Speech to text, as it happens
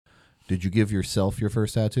Did you give yourself your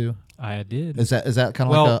first tattoo? I did. Is that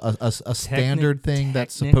kind of like a standard thing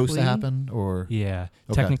that's supposed to happen, or? Yeah.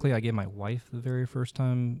 Okay. Technically, I gave my wife the very first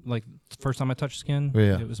time, like first time I touched skin.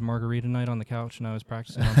 Yeah. It was margarita night on the couch, and I was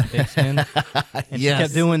practicing on some fake skin. And she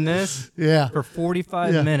kept doing this for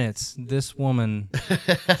 45 minutes. This woman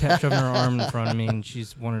kept shoving her arm in front of me, and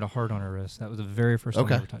she's wanted a heart on her wrist. That was the very first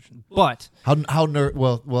time I ever touched it. But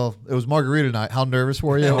well, it was margarita night. How nervous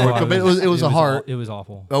were you? It was a heart. It was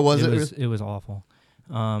awful. Oh, was it? It was awful.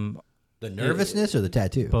 The nervousness or the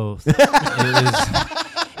tattoo? Both. It was,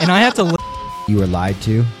 and I had to. You were lied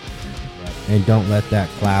to, and don't let that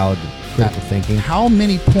cloud critical thinking. How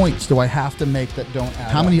many points do I have to make that don't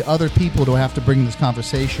add How many other people do I have to bring in this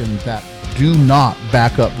conversation that do not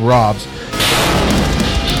back up Rob's?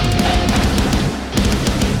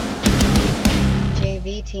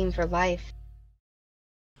 JV Team for Life.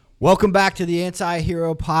 Welcome back to the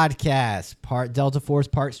Anti-Hero Podcast, part Delta Force,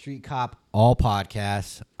 part Street Cop, all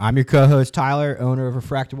podcasts. I'm your co-host, Tyler, owner of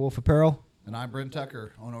Refractor Wolf Apparel. And I'm Brent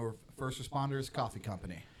Tucker, owner of First Responders Coffee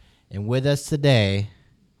Company. And with us today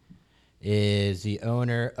is the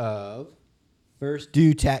owner of First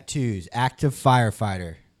Do Tattoos, active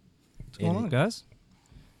firefighter. What's going on, guys?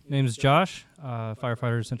 Name is Josh,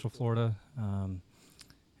 firefighter in Central Florida,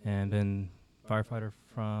 and been firefighter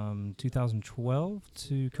from 2012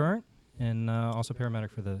 to current, and also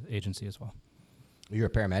paramedic for the agency as well. You're a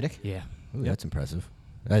paramedic? Yeah. Ooh, that's impressive.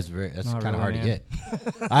 That's kind of hard to get.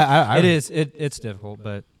 It is. It's difficult,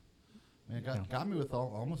 but man, got me with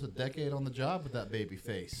almost a decade on the job with that baby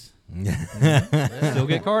face. Still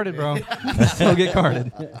get carded, bro. Still get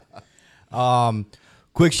carded.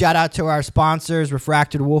 Quick shout out to our sponsors,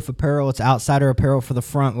 Refractor Wolf Apparel. It's outsider apparel for the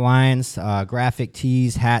front lines, graphic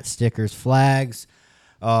tees, hats, stickers, flags.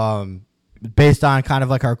 Based on kind of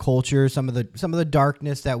like our culture, some of the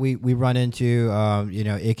darkness that we run into,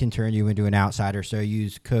 it can turn you into an outsider. So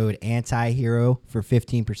use code ANTIHERO for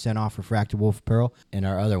 15% off Refractor Wolf Apparel. And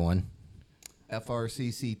our other one,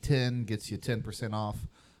 FRCC10 gets you 10% off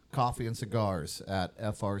coffee and cigars at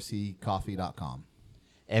frccoffee.com.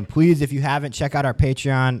 And please, if you haven't, check out our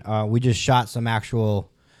Patreon. We just shot some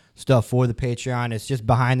actual stuff for the Patreon. It's just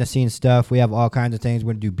behind the scenes stuff. We have all kinds of things.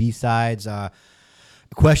 We're going to do B-sides,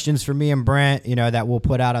 questions for me and Brent, that we'll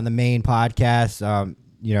put out on the main podcast. So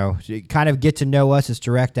you kind of get to know us. It's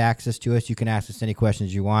direct access to us. You can ask us any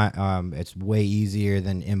questions you want. It's way easier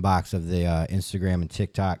than inbox of the Instagram and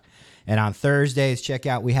TikTok. And on Thursdays,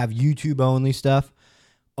 we have YouTube only stuff.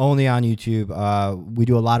 Only on YouTube. We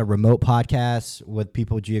do a lot of remote podcasts with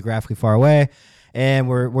people geographically far away, and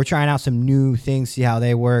we're trying out some new things, see how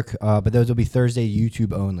they work. But those will be Thursday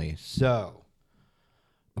YouTube only. So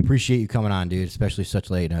appreciate you coming on, dude, especially such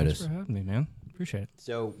late notice. Thanks for having me, man. Appreciate it.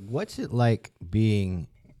 So what's it like being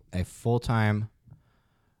a full-time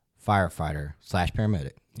firefighter /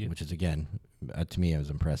 paramedic, which is, again, to me, it was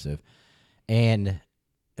impressive. And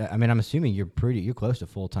I mean, I'm assuming you're close to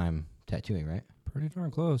full-time tattooing, right? Pretty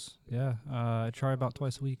darn close, yeah. I try about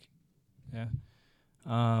twice a week, yeah.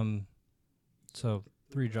 So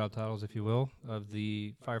 3 job titles, if you will, of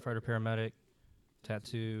the firefighter, paramedic,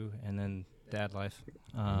 tattoo, and then dad life.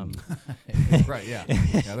 Right, yeah.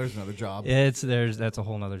 Yeah, there's another job. That's a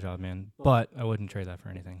whole nother job, man. But I wouldn't trade that for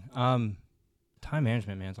anything. Time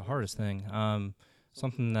management, man, it's the hardest thing.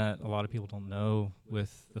 Something that a lot of people don't know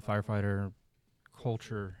with the firefighter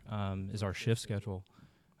culture is our shift schedule.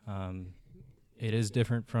 It is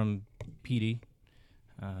different from PD.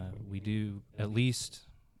 We do, at least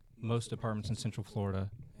most departments in Central Florida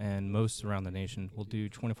and most around the nation will do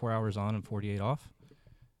 24 hours on and 48 off.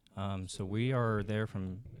 So we are there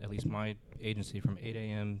from, at least my agency, from 8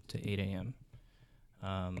 a.m. to 8 a.m.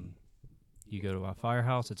 You go to a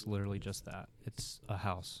firehouse, it's literally just that. It's a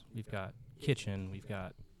house. We've got kitchen, we've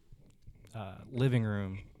got living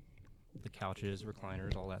room, the couches,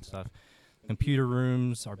 recliners, all that stuff. Computer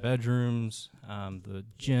rooms, our bedrooms, the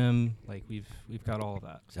gym, like we've got all of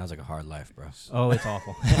that. Sounds like a hard life, bro. Oh, it's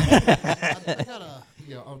awful. I got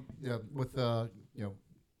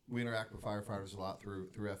we interact with firefighters a lot through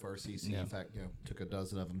FRCC. Yeah. In fact, took a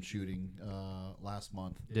dozen of them shooting last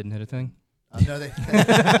month. Didn't hit a thing. No, they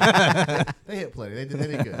hit plenty. They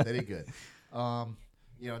did good. They did good.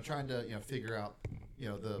 Trying to figure out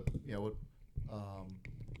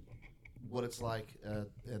what it's like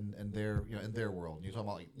in their world. You're talking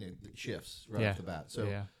about the shifts right off the bat. So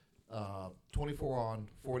 24 on,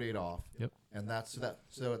 48 off. Yep. And that's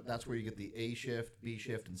where you get the A shift, B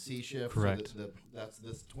shift, and C shift. Correct. So that's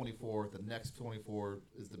this 24. The next 24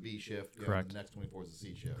 is the B shift. Correct. The next 24 is the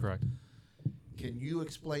C shift. Correct. Can you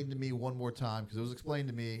explain to me one more time, because it was explained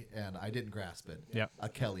to me and I didn't grasp it? Yeah. A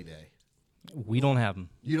Kelly day. We don't have them.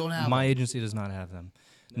 You don't have My them? agency does not have them.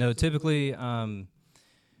 No, typically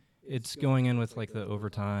it's going in with like the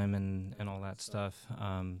overtime and all that stuff.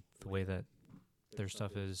 The way that their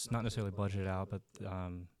stuff is not necessarily budgeted out, but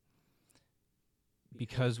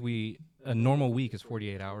because a normal week is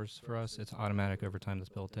 48 hours for us, it's automatic overtime that's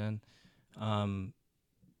built in.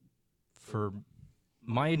 For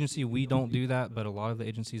my agency, we don't do that, but a lot of the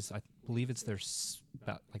agencies, I believe it's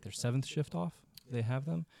about like their 7th shift off. They have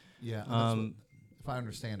them. Yeah. If I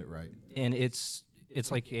understand it right. And it's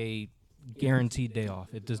like a guaranteed day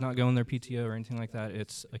off. It does not go in their PTO or anything like that.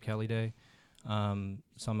 It's a Kelly day.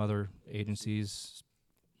 Some other agencies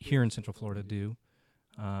here in Central Florida do.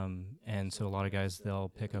 And so a lot of guys, they'll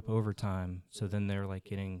pick up overtime. So then they're like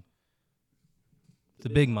getting the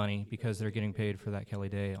big money because they're getting paid for that Kelly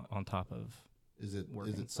day on top of Is it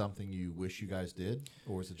working. is it something you wish you guys did,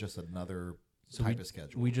 or is it just another type of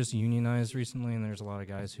schedule? We just unionized recently, and there's a lot of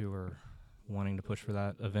guys who are wanting to push for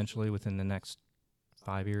that eventually within the next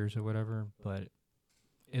 5 years or whatever. But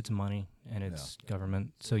it's money and it's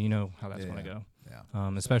government, so you know how that's going to go.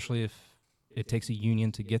 Yeah. Especially if it takes a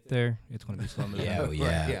union to get there, it's going to be slow moving.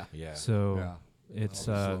 Yeah. So it's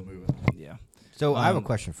slow moving. yeah. So I have a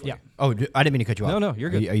question for yeah. you. Oh, I didn't mean to cut you off. No, you're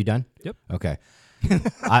good. Are you done? Yep. Okay.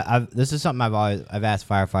 This is something I've asked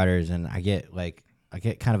firefighters, and I get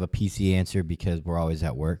kind of a PC answer because we're always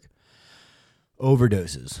at work.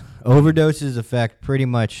 Overdoses affect pretty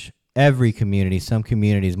much every community. Some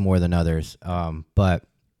communities more than others. But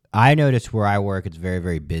I notice where I work, it's very,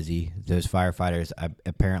 very busy. Those firefighters,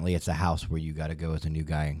 apparently, it's a house where you got to go as a new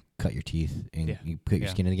guy and cut your teeth and you put your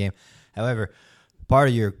skin in the game. However, part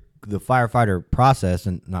of the firefighter process,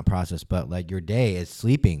 and not process, but like your day is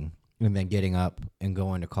sleeping and then getting up and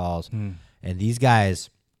going to calls. And these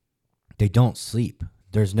guys, they don't sleep.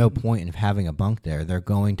 There's no point in having a bunk there. They're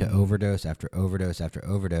going to overdose after overdose after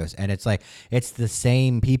overdose. And it's like, it's the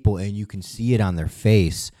same people, and you can see it on their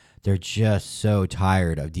face. They're just so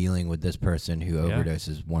tired of dealing with this person who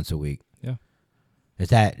overdoses once a week. Yeah. Is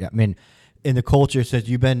that, I mean, in the culture, says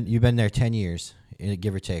you've been there 10 years,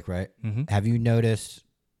 give or take, right? Mm-hmm. Have you noticed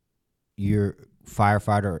your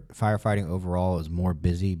firefighting overall is more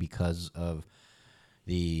busy because of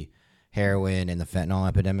the heroin and the fentanyl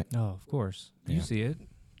epidemic? Oh, of course. Yeah. You see it.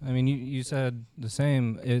 I mean, you said the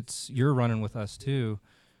same. You're running with us too.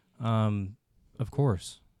 Of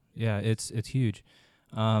course. Yeah, it's huge.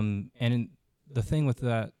 The thing with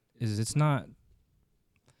that is it's not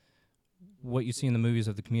what you see in the movies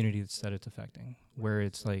of the community that it's affecting, where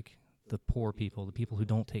it's like the poor people, the people who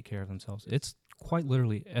don't take care of themselves. It's quite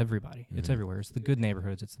literally everybody. It's everywhere. It's the good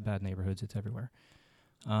neighborhoods. It's the bad neighborhoods. It's everywhere.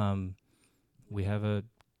 We have a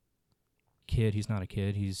kid. He's not a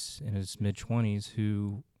kid. He's in his mid-20s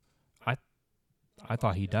who I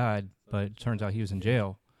thought he died, but it turns out he was in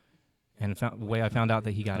jail. And the way I found out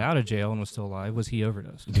that he got out of jail and was still alive was he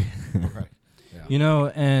overdosed. Right. Yeah. You know,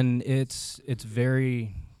 and it's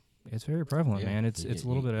very prevalent, man. It's a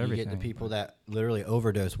little bit of everything. You get the people that literally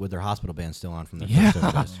overdose with their hospital band still on from their Yeah,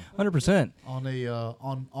 first overdose. 100%.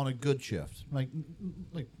 On a good shift, like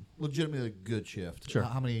legitimately a good shift. Sure.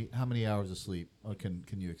 How many hours of sleep can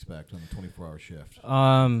you expect on a 24-hour shift?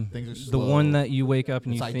 Things are the slow. one that you wake up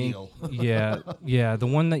and It's you think, ideal. yeah, the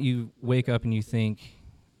one that you wake up and you think,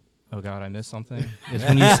 oh God, I missed something. Is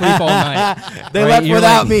when you sleep all night. They right? left You're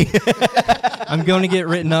without like, me. I'm going to get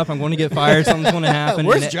written up. I'm going to get fired. Something's going to happen.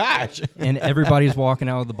 Where's and Josh? And everybody's walking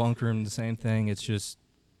out of the bunk room. The same thing. It's just,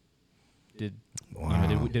 did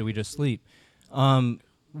we just sleep?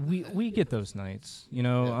 We get those nights. You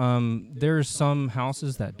know, there's some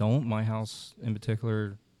houses that don't. My house in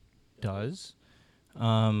particular does.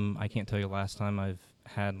 I can't tell you last time I've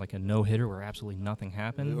had like a no-hitter where absolutely nothing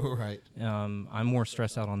happened. Right. I'm more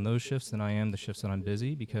stressed out on those shifts than I am the shifts that I'm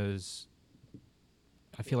busy, because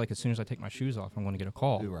I feel like as soon as I take my shoes off, I'm going to get a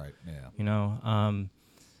call. Right. Yeah. You know,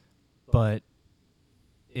 but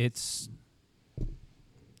it's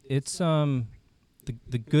the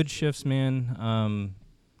good shifts, man. On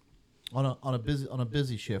a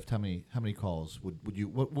busy shift, how many calls would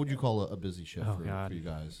you call a busy shift for you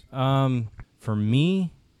guys? For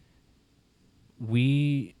me,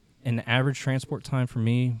 an average transport time for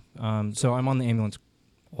me. So I'm on the ambulance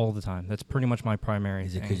all the time. That's pretty much my primary.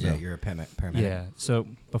 Is it thing. because you're a paramedic? Yeah. So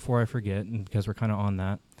before I forget, and because we're kind of on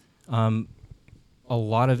that, a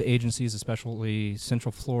lot of agencies, especially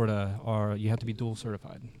Central Florida, you have to be dual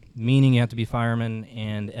certified, meaning you have to be fireman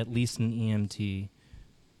and at least an EMT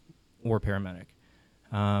or paramedic.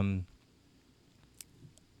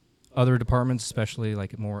 Other departments, especially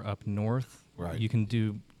like more up north, Right. you can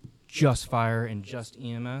do just fire and just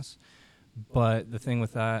EMS. But the thing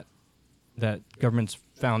with that, that governments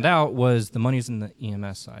found out was the money's in the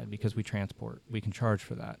EMS side because we transport. We can charge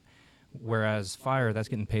for that. Whereas fire, that's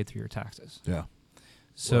getting paid through your taxes. Yeah.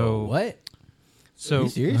 So Whoa, what? So Are you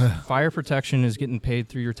serious? fire protection is getting paid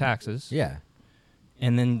through your taxes. Yeah.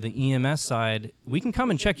 And then the EMS side, we can come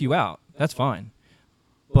and check you out. That's fine.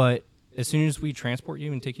 But as soon as we transport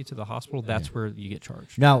you and take you to the hospital, that's where you get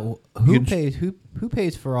charged. Now, who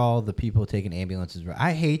pays for all the people taking ambulances?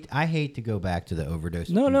 I hate to go back to the overdose.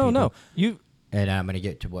 No. You And I'm going to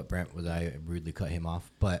get to what Brent was. I rudely cut him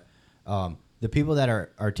off. But the people that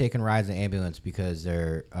are taking rides in ambulance because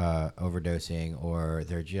they're overdosing or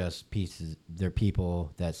they're just they're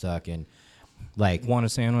people that suck and like want a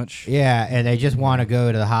sandwich? Yeah, and they just want to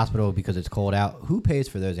go to the hospital because it's cold out. Who pays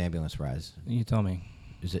for those ambulance rides? You tell me.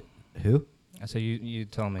 Is it who? I say you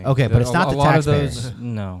tell me. Okay, but it's not the lot taxpayer. of those.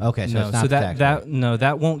 No. Okay, so no. it's not so the taxpayer.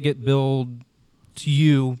 that won't get billed to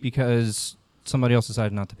you because somebody else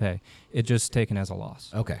decided not to pay. It's just taken as a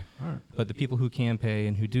loss. Okay. All right. But the people who can pay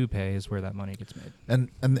and who do pay is where that money gets made.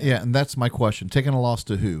 And that's my question. Taking a loss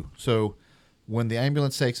to who? So when the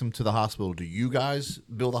ambulance takes them to the hospital, do you guys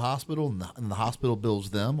bill the hospital and the hospital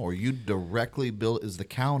bills them, or you directly bill? Is the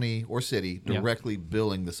county or city directly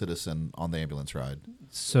billing the citizen on the ambulance ride?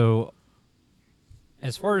 So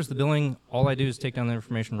as far as the billing, all I do is take down the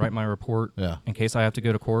information, write my report in case I have to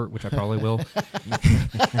go to court, which I probably will.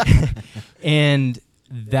 And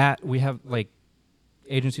that we have, like,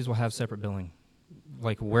 agencies will have separate billing,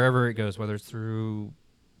 like wherever it goes, whether it's through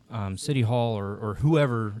City Hall or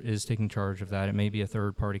whoever is taking charge of that. It may be a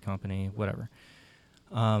third-party company, whatever.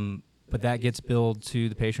 But that gets billed to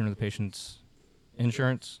the patient or the patient's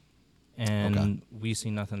insurance, and we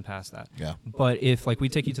see nothing past that. Yeah. But if, like, we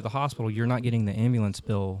take you to the hospital, you're not getting the ambulance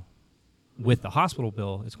bill with the hospital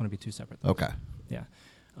bill. It's going to be two separate things. Okay. Yeah.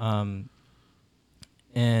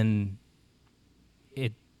 And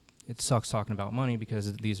it sucks talking about money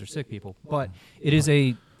because these are sick people, but it's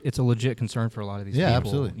a legit concern for a lot of these people. Yeah,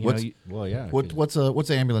 absolutely. What's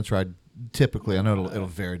an ambulance ride typically? I know it'll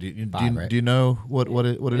vary. Do you know what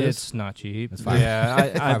it is? It's not cheap. It's $500.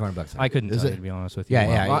 Yeah, $500. I couldn't tell you, to be honest with you.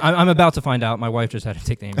 Yeah, yeah. I'm about to find out. My wife just had to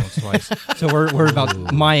take the ambulance twice, so we're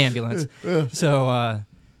about my ambulance. So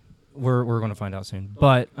we're going to find out soon.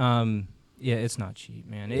 But yeah, it's not cheap,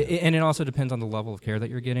 man. And it also depends on the level of care that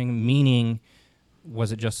you're getting. Meaning,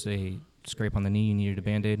 was it just a scrape on the knee, you needed a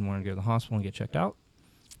Band-Aid and wanted to go to the hospital and get checked out?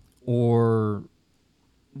 Or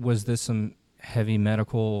was this some heavy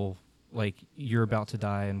medical, like you're about to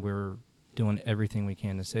die and we're doing everything we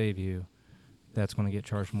can to save you, that's going to get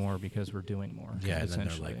charged more because we're doing more? Yeah, essentially.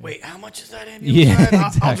 And then they're like, wait, how much is that ambulance ride?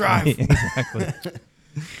 Exactly. I'll drive. Exactly.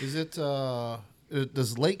 Is it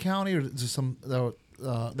does Lake County or is some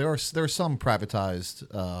there are some privatized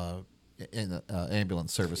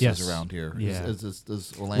ambulance services around here? Yeah.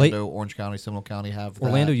 Does Orlando, Orange County, Seminole County have that?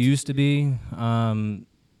 Orlando used to be.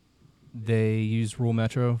 They used Rural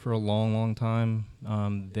Metro for a long, long time.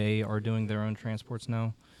 They are doing their own transports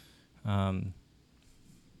now.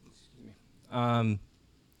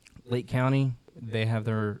 Lake County, they have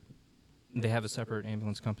a separate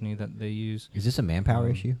ambulance company that they use. Is this a manpower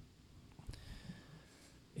issue?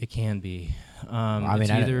 It can be. I mean,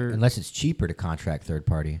 unless it's cheaper to contract third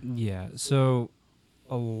party. Yeah. So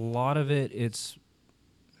a lot of it,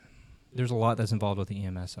 there's a lot that's involved with the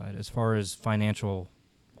EMS side as far as financial,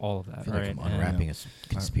 all of that. I feel right? like I'm unwrapping a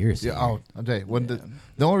conspiracy. Yeah. I'll tell you.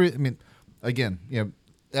 The only reason, I mean, again,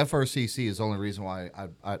 FRCC is the only reason why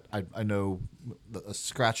I know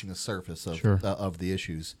scratching the surface of the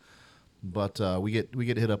issues, but we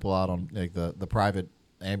get hit up a lot on like the private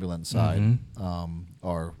ambulance side,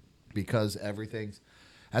 or because everything's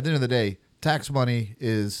at the end of the day, tax money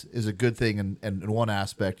is a good thing in one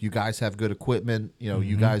aspect. You guys have good equipment,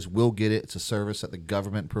 you guys will get it. It's a service that the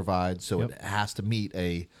government provides, so it has to meet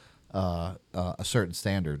a certain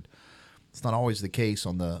standard. It's not always the case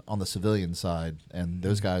on the civilian side, and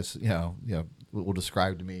those guys, will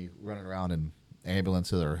describe to me running around in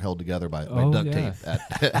ambulances that are held together by duct tape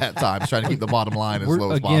at times, trying to keep the bottom line as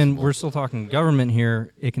low as possible. Again, we're still talking government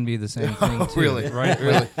here. It can be the same thing too. Really? Right?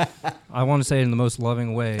 Really? I want to say it in the most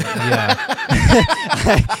loving way. Yeah.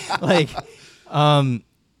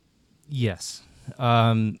 Yes.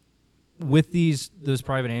 With those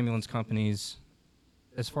private ambulance companies,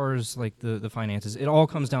 as far as like the finances, it all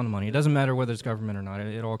comes down to money. It doesn't matter whether it's government or not.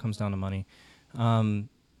 It all comes down to money. A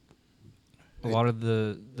lot of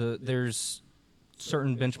there's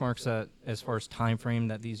certain benchmarks that, as far as time frame,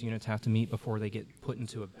 that these units have to meet before they get put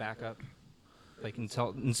into a backup. Like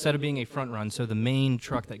instead of being a front run, so the main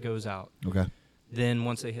truck that goes out. Okay. Then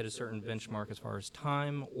once they hit a certain benchmark as far as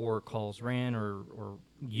time or calls ran or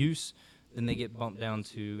use, then they get bumped down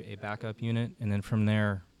to a backup unit, and then from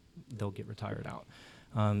there, they'll get retired out.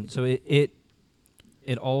 So it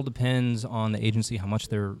all depends on the agency, how much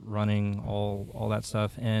they're running, all that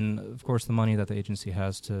stuff, and of course the money that the agency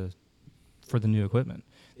has for the new equipment.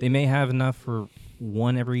 They may have enough for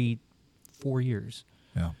one every 4 years.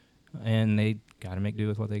 Yeah. And they got to make do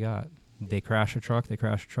with what they got. They crash a truck.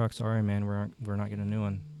 Sorry, man, we're not getting a new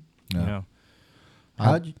one. Yeah. You know.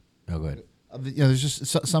 Oh, go ahead. There's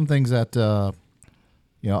just some things that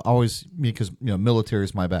always because military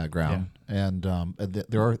is my background, and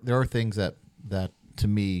there are things that to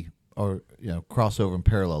me are crossover and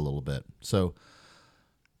parallel a little bit. So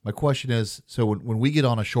my question is, so when we get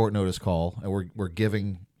on a short notice call and we're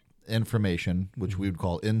giving information, which we would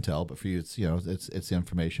call intel, but for you it's it's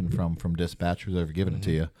information from dispatchers that have given it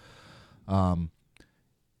to you.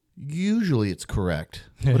 Usually it's correct,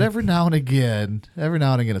 but every now and again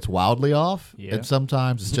it's wildly off, and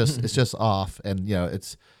sometimes it's just off, and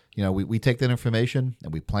we take that information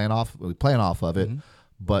and we plan off of it,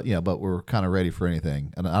 but we're kind of ready for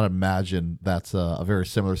anything, and I'd imagine that's a very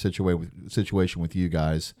similar situation with you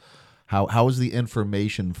guys. How is the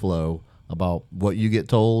information flow about what you get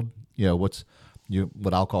told? What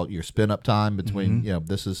I'll call your spin up time between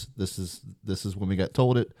this is when we got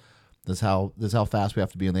told it. This is how fast we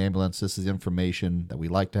have to be in the ambulance. This is the information that we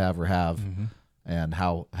like to have or have, and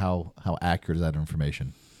how accurate is that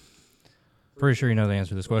information? Pretty sure you know the answer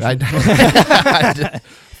to this question.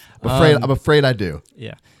 I'm afraid I do.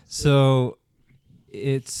 Yeah. So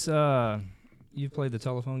it's you've played the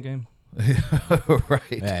telephone game, right?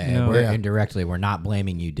 Hey, indirectly, we're not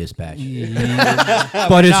blaming you, dispatch.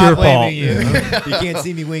 But it's your fault. You can't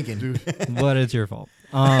see me winking. But it's your fault.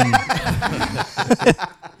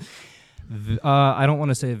 I don't want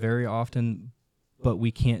to say it very often, but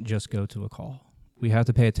we can't just go to a call. We have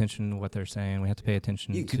to pay attention to what they're saying. We have to pay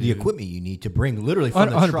attention to the equipment you need to bring literally from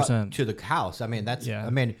the 100%. truck to the house. I mean,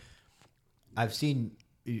 I've seen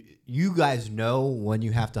you guys know when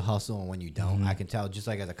you have to hustle and when you don't. I can tell, just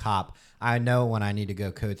like as a cop, I know when I need to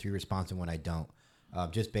go code 3 response and when I don't,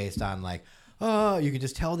 just based on you can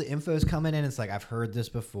just tell the info's coming in. It's like, I've heard this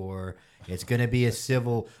before. It's going to be a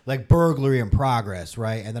civil, burglary in progress,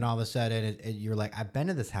 right? And then all of a sudden, you're like, I've been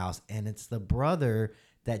to this house, and it's the brother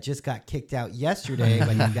that just got kicked out yesterday.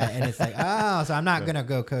 And it's like, so I'm not going to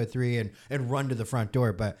go code 3 and run to the front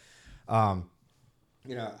door. But, I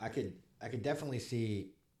could definitely see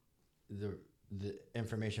the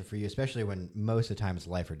information for you, especially when most of the time it's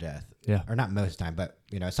life or death. Yeah. Or not most of the time, but,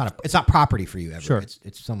 it's not property for you ever. Sure.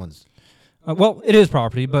 It's someone's. Well, it is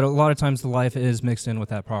property, but a lot of times the life is mixed in with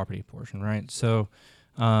that property portion, right? So,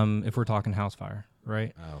 if we're talking house fire,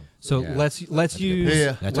 right? Oh, so let's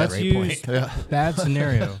use bad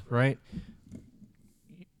scenario, right?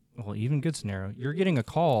 Well, even good scenario. You're getting a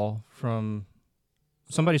call from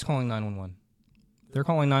somebody's calling 911. They're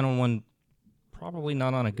calling 911 probably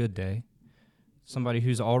not on a good day. Somebody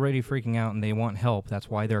who's already freaking out and they want help. That's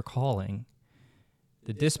why they're calling.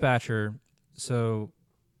 The dispatcher, so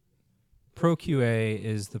ProQA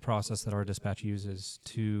is the process that our dispatch uses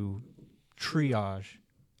to triage,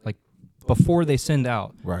 before they send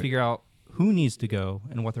out, figure out who needs to go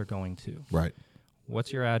and what they're going to. Right.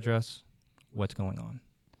 What's your address? What's going on?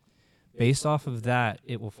 Based off of that,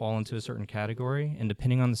 it will fall into a certain category, and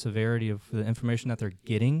depending on the severity of the information that they're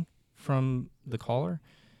getting from the caller,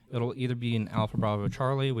 it'll either be an Alpha Bravo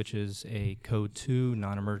Charlie, which is a code 2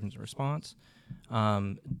 non-emergency response.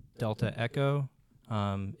 Delta Echo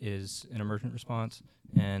is an emergent response,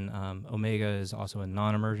 and Omega is also a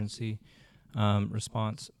non-emergency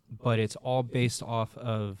response. But it's all based off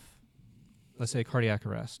of, let's say, cardiac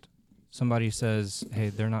arrest. Somebody says, hey,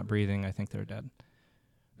 they're not breathing, I think they're dead.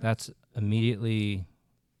 That's immediately,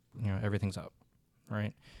 everything's up,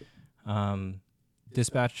 right?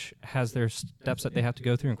 Dispatch has their steps that they have to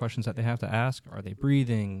go through and questions that they have to ask. Are they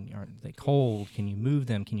breathing? Are they cold? Can you move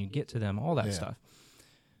them? Can you get to them? All that stuff.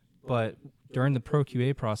 But during the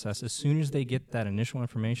ProQA process, as soon as they get that initial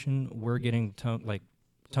information, we're getting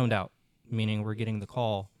toned out, meaning we're getting the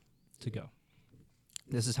call to go.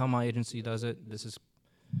 This is how my agency does it. This is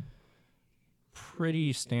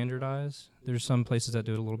pretty standardized. There's some places that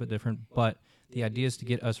do it a little bit different, but the idea is to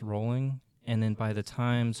get us rolling, and then by the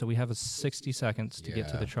time, so we have 60 seconds to get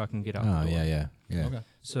to the truck and get out the door. Yeah. Okay.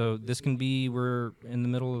 So this can be we're in the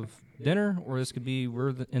middle of dinner, or this could be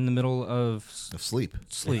we're in the middle of sleep.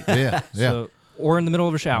 Yeah. So, or in the middle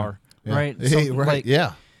of a shower, right? Hey, right.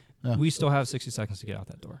 Yeah. We still have 60 seconds to get out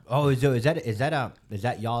that door. Oh, is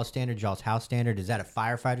that y'all's standard, y'all's house standard? Is that a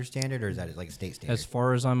firefighter standard, or is that a state standard? As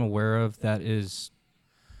far as I'm aware of, that is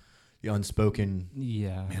the unspoken.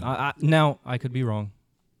 Yeah. Now I could be wrong,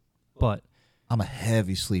 But I'm a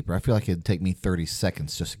heavy sleeper. I feel like it'd take me 30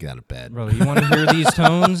 seconds just to get out of bed. brother, you want to hear these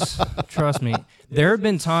tones? Trust me. There have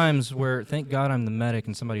been times where, thank God I'm the medic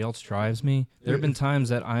and somebody else drives me. There have been times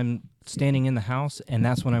that I'm standing in the house, and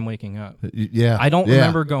that's when I'm waking up. Yeah. I don't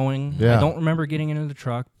remember going. Yeah. I don't remember getting into the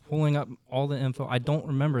truck, pulling up all the info. I don't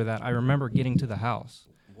remember that. I remember getting to the house.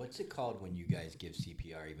 What's it called when you guys give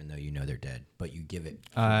CPR even though you know they're dead, but you give it?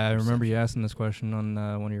 I remember you asking this question on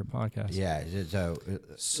one of your podcasts. Yeah.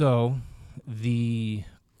 So the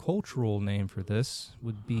cultural name for this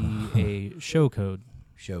would be a show code.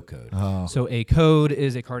 Show code. Oh. So a code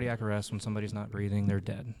is a cardiac arrest when somebody's not breathing, they're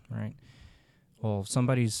dead, right? Well, if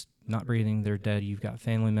somebody's not breathing, they're dead. You've got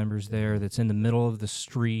family members there that's in the middle of the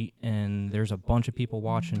street, and there's a bunch of people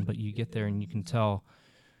watching, but you get there and you can tell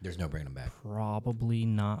There's no bringing them back. probably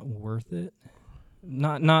not worth it.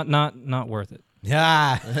 Not worth it.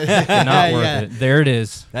 Yeah. Not worth it. There it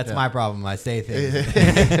is. That's my problem. I say things.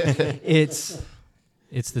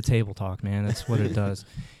 It's the table talk, man. That's what it does.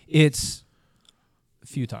 It's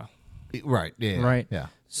futile. Right. Yeah. Right. Yeah.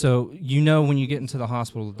 So when you get into the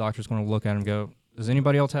hospital, the doctor's going to look at him and go, does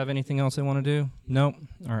anybody else have anything else they want to do? Nope.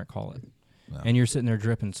 All right, call it. No. And you're sitting there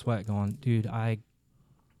dripping sweat going, dude, I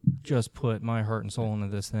just put my heart and soul into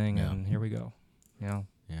this thing, and here we go. You know?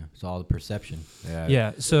 Yeah, it's all the perception.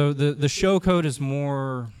 Yeah. So the show code is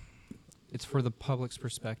more, it's for the public's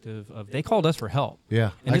perspective of, they called us for help.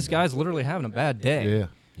 Yeah. And this guy's literally having a bad day. Yeah.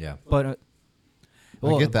 Yeah. But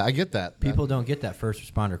I get that. People don't get that first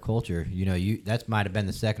responder culture. That might have been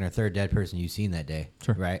the second or third dead person you've seen that day,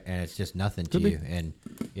 right? And it's just nothing to you. And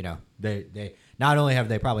they not only have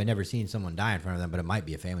they probably never seen someone die in front of them, but it might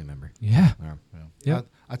be a family member. Yeah. Yeah.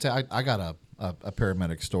 I tell you, I got a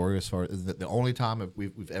paramedic story as far as the only time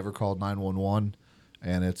we've ever called 911,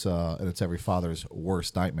 and it's every father's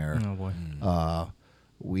worst nightmare. Oh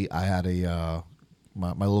boy. I had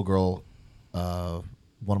my little girl,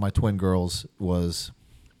 one of my twin girls was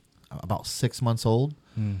about 6 months old,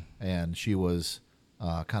 and she was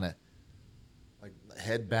kind of like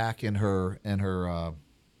head back in her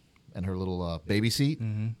little baby seat,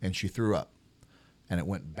 and she threw up, and it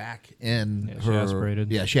went back in her. She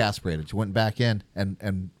aspirated. Yeah, she aspirated. She went back in,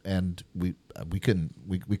 and we couldn't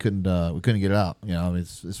get it out.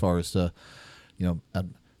 As far as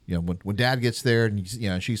when Dad gets there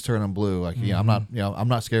and she's turning blue, like I'm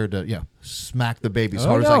not scared to smack the baby as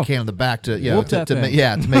hard as I can in the back to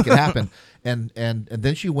make it happen. And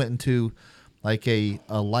then she went into like a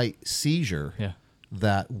light seizure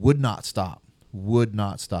that would not stop.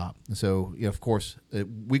 And so of course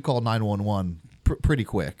we called 911 pretty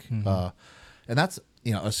quick, and that's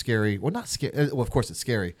a scary. Well, not scary. Well, of course it's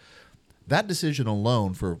scary. That decision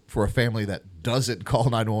alone for a family that doesn't call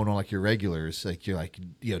 911 like your regulars, like you're like,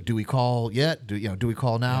 do we call yet? Do we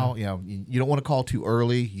call now? Yeah. You don't want to call too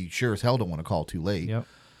early. You sure as hell don't want to call too late. Yep.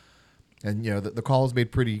 And the call is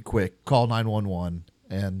made pretty quick. Call 911,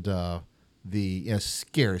 and the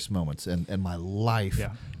scariest moments in my life.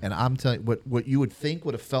 Yeah. And I'm telling you, what you would think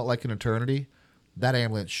would have felt like an eternity, that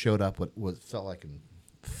ambulance showed up what felt like in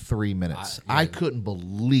 3 minutes. I couldn't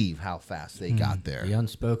believe how fast they got there. The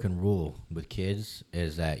unspoken rule with kids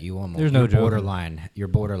is that you almost There's no you're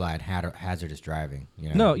borderline hazardous driving.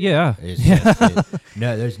 No, yeah.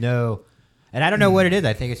 No, there's no, and I don't know what it is.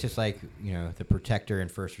 I think it's just like the protector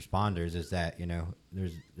and first responders is that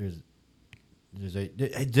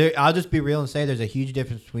I'll just be real and say there's a huge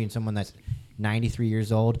difference between someone that's 93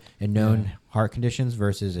 years old and known heart conditions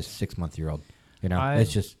versus a 6-month-old.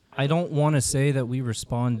 It's just. I don't want to say that we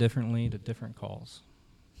respond differently to different calls,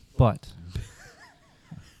 but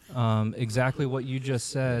exactly what you just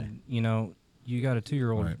said. You got a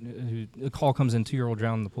 2-year-old who a call comes in, 2-year-old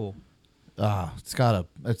drowned in the pool. It's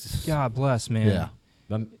God bless, man.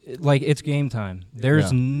 Yeah. Like it's game time.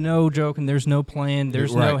 There's no joking. There's no plan.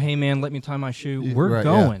 There's no, hey man, let me tie my shoe. We're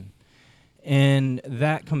going. Yeah. And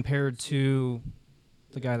that compared to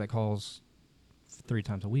the guy that calls 3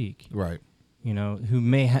 times a week. Right. Who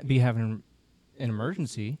may be having an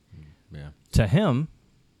emergency. Yeah. To him.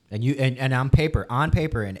 And you and on paper,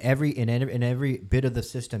 in every bit of the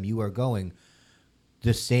system, you are going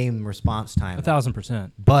the same response time.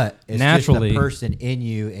 1,000%. But it's naturally just the person in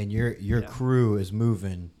you, and your crew is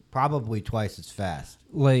moving probably twice as fast.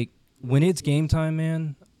 Like when it's game time,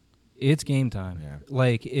 man, it's game time. Yeah.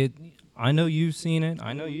 Like it. I know you've seen it.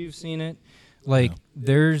 I know you've seen it. Like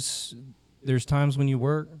there's times when you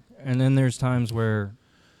work, and then there's times where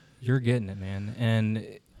you're getting it, man.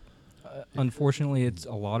 And unfortunately, it's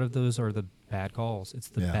a lot of those are the bad calls. It's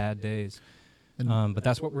the bad days. But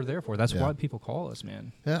that's what we're there for. That's why people call us,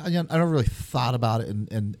 man. Yeah, I never really thought about it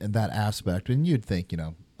in that aspect. And you'd think,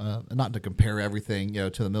 not to compare everything, to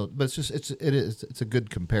the military, but it's a good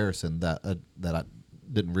comparison that I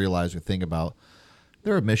didn't realize or think about.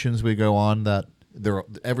 There are missions we go on that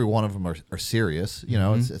every one of them are serious.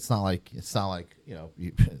 It's not like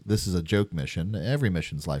this is a joke mission. Every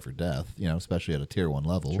mission's life or death. Especially at a tier 1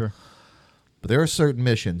 level. Sure. But there are certain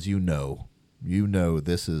missions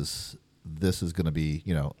this is going to be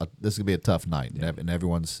this is going to be a tough night, and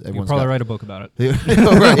everyone's You'll probably write a book about it.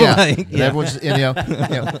 Right, yeah. Like,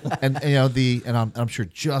 And everyone's I'm sure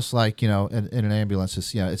just like in an ambulance,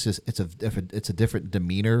 it's a different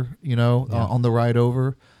demeanor on the ride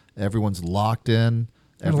over. Everyone's locked in.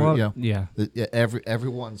 Everyone's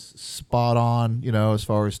spot on. As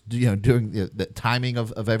far as doing the timing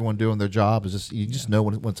of everyone doing their job is just you just know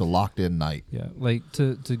when it's a locked in night. Yeah, like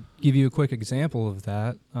to give you a quick example of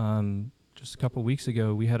that. Just a couple of weeks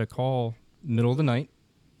ago, we had a call middle of the night.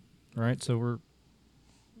 Right, so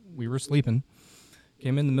we were sleeping.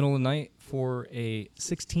 Came in the middle of the night for a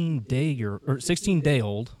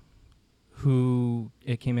 16-day-old who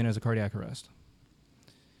it came in as a cardiac arrest.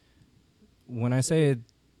 When I say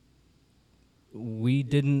we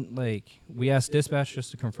asked dispatch just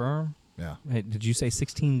to confirm. Yeah. Hey, did you say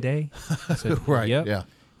 16-day? I said, right. Yep. Yeah.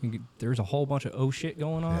 There's a whole bunch of shit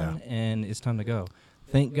going on, and it's time to go.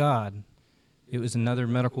 Thank God it was another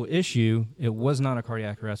medical issue. It was not a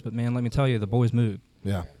cardiac arrest, but man, let me tell you, the boys moved.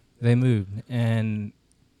 Yeah. They moved, and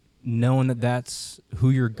knowing that that's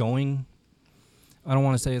who you're going, I don't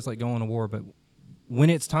want to say it's like going to war, but when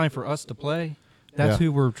it's time for us to play, that's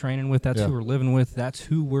who we're training with. That's who we're living with. That's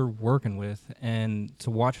who we're working with. And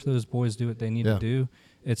to watch those boys do what they need to do,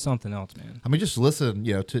 it's something else, man. I mean, just listen,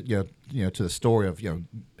 to the story of,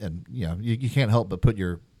 and you can't help but put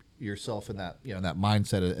yourself in that, in that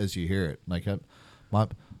mindset as you hear it. Like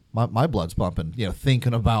my blood's pumping,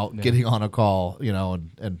 thinking about getting on a call,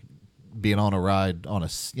 and being on a ride on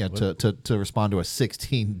to respond to a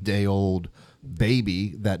 16-day-old baby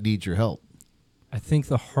that needs your help. I think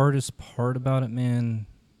the hardest part about it, man,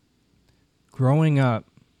 growing up,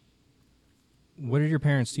 what did your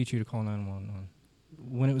parents teach you to call 911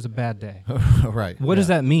 when it was a bad day? Right. What does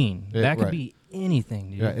that mean? That could be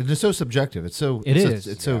anything, dude. Yeah, it's so subjective. It's so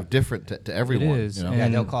so different to everyone. It is. Yeah,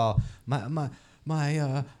 they'll call they'll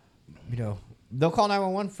call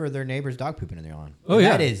 911 for their neighbor's dog pooping in their lawn. Oh,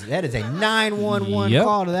 yeah. That is a 911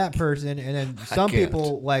 call to that person, and then some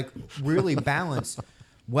people really balance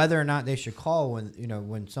whether or not they should call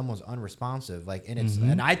when someone's unresponsive.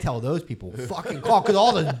 And I tell those people fucking call, because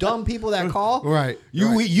all the dumb people that call,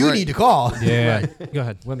 you need to call. Yeah. Go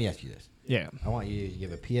ahead. Let me ask you this. Yeah. I want you to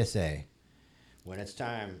give a PSA when it's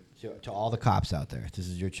time to all the cops out there. This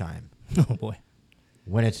is your chime. Oh boy.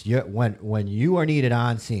 When it's when you are needed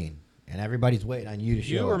on scene. And everybody's waiting on you to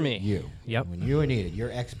show you or me. You. Yep. When you are needed,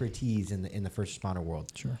 your expertise in the first responder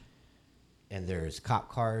world. Sure. And there's cop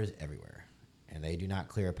cars everywhere, and they do not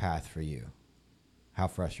clear a path for you. How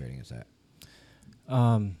frustrating is that?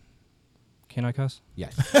 Can I cuss?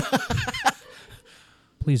 Yes.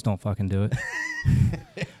 Please don't fucking do it.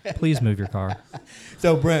 Please move your car.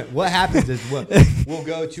 So, Brent, what happens is we'll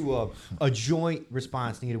go to a joint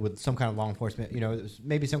response needed with some kind of law enforcement,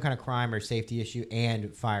 maybe some kind of crime or safety issue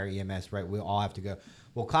and fire EMS, right? We'll all have to go.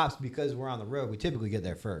 Well, cops, because we're on the road, we typically get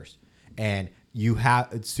there first. And you have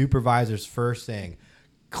supervisors first saying,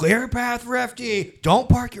 clear a path for FD. Don't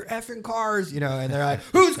park your effing cars, and they're like,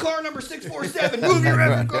 who's car number 647? Move your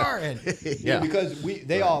effing car. And because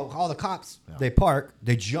all the cops, they park,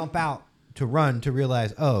 they jump out to run to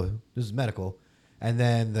realize, oh, this is medical. And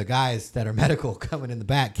then the guys that are medical coming in the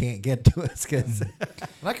back can't get to us. And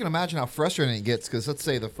I can imagine how frustrating it gets, because let's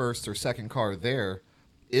say the first or second car there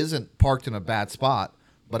isn't parked in a bad spot,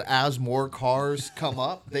 but as more cars come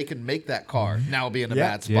up, they can make that car now be in a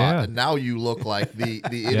bad spot. Yeah. And now you look like the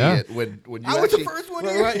idiot when you I was the first one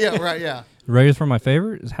here. Right. Ready for my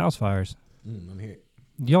favorite is house fires. I'm here.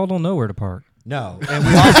 Y'all don't know where to park. No. And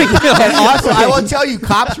also, I will tell you,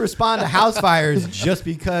 cops respond to house fires just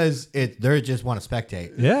because they just want to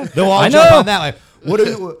spectate. Yeah. They'll all jump on that. Like, what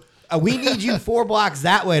do we need you 4 blocks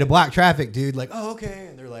that way to block traffic, dude. Like, oh, okay.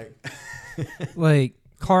 And they're like. Like,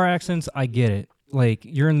 car accidents, I get it. Like,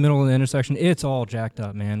 you're in the middle of the intersection. It's all jacked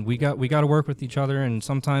up, man. We got to work with each other, and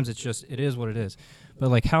sometimes it is what it is.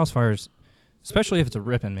 But, like, house fires, especially if it's a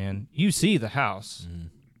ripping, man, you see the house.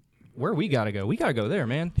 Where we got to go? We got to go there,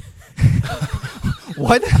 man.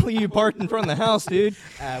 Why the hell are you parked in front of the house, dude?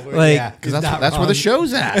 Because that's where the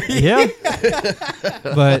show's at. Yeah.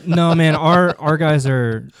 But, no, man, our guys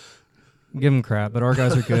are... Give them crap, but our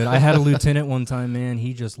guys are good. I had a lieutenant one time, man.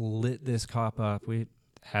 He just lit this cop up. We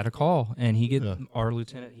had a call, and our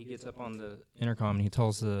lieutenant, he gets up on the intercom, and he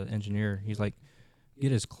tells the engineer, he's like,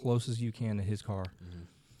 get as close as you can to his car.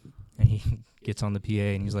 And he gets on the PA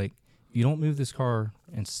and he's like, if you don't move this car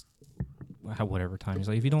in whatever time, he's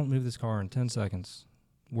like, if you don't move this car in 10 seconds,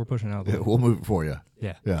 we're pushing out the way. We'll move it for you.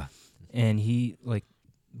 Yeah. Yeah. And he, like,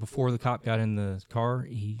 before the cop got in the car,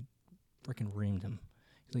 he freaking reamed him.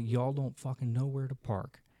 He's like, y'all don't fucking know where to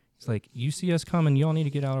park. He's like, you see us coming, y'all need to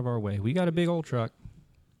get out of our way. We got a big old truck.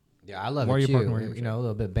 Yeah, I love Why are it you too. parking where you're You know, a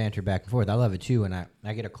little bit of banter back and forth. I love it too when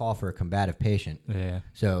I get a call for a combative patient. Yeah.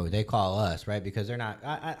 So they call us, right? Because they're not,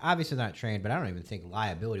 obviously not trained, but I don't even think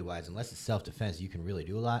liability-wise, unless it's self-defense, you can really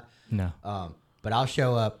do a lot. No. But I'll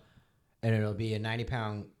show up, and it'll be a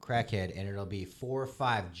 90-pound crackhead, and it'll be 4 or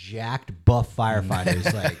 5 jacked, buff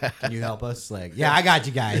firefighters. Like, can you help us? Like, yeah, I got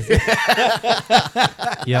you guys.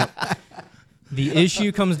 Yep. The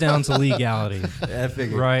issue comes down to legality. I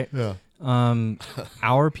figured. Right? Yeah.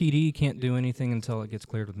 Our PD can't do anything until it gets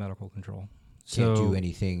cleared with medical control. Can't So do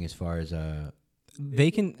anything as far as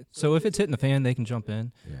they can. So if it's hitting the fan, they can jump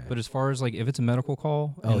in. Yeah. But as far as like if it's a medical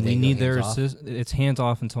call Oh, and they we go need their hands off? assist, it's hands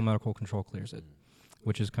off until medical control clears it,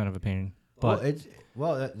 which is kind of a pain. But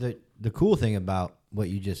the cool thing about what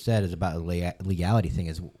you just said is about the legality thing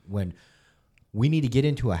is when we need to get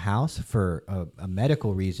into a house for a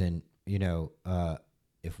medical reason, you know,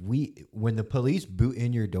 when the police boot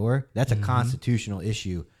in your door, that's a constitutional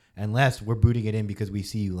issue unless we're booting it in because we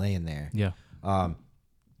see you laying there. yeah,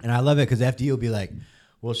 And I love it because FD will be like,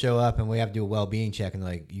 we'll show up and we have to do a well-being check and they're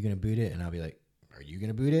like, you gonna boot it? And I'll be like, are you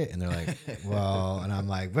gonna boot it? And they're like, well, and I'm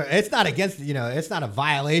like, but it's not against, you know, it's not a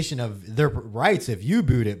violation of their rights if you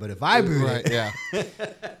boot it, but if I boot it, Yeah.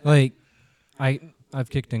 like I've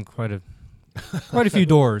kicked in quite a few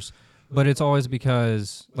doors, but it's always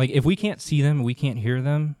because like if we can't see them, we can't hear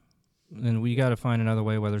them, then we got to find another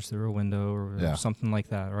way, whether it's through a window or something like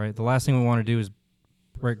that, right? The last thing we want to do is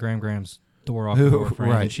break Graham's door off the door frame,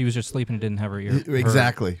 Right. and she was just sleeping and didn't have her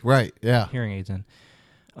Exactly. Right. Yeah. hearing aids in.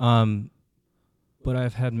 But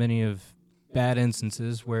I've had many of bad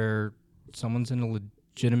instances where someone's in a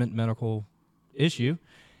legitimate medical issue,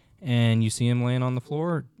 and you see him laying on the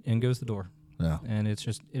floor, and goes the door. Yeah. And it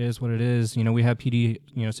is what it is. You know, we have PD,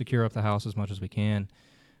 secure up the house as much as we can.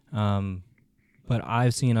 But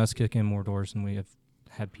I've seen us kick in more doors than we have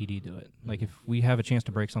had PD do it. Like, if we have a chance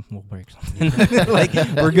to break something, we'll break something. Like,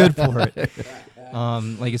 we're good for it.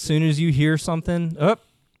 Like, as soon as you hear something,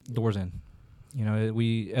 door's in. You know,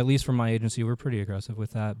 we, at least from my agency, we're pretty aggressive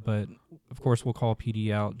with that. But, of course, we'll call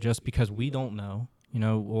PD out just because we don't know. You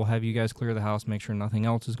know, we'll have you guys clear the house, make sure nothing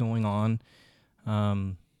else is going on.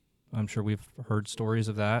 I'm sure we've heard stories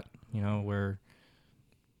of that, you know, where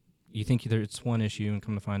you think either it's one issue and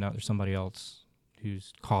come to find out there's somebody else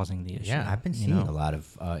who's causing the issue. Yeah, I've been seeing a lot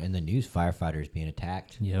of in the news firefighters being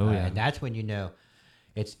attacked. Yeah, and that's when you know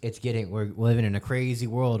it's getting. We're living in a crazy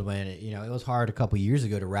world when it was hard a couple years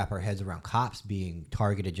ago to wrap our heads around cops being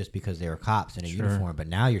targeted just because they were cops in a uniform. But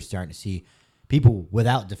now you're starting to see people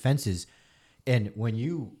without defenses, and when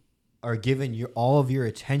you are giving all of your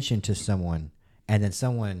attention to someone, and then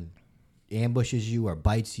someone ambushes you or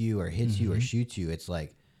bites you or hits you or shoots you, it's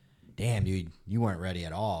like, damn, dude, you weren't ready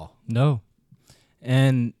at all. No.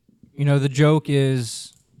 And, you know, the joke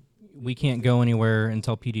is we can't go anywhere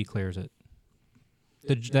until PD clears it.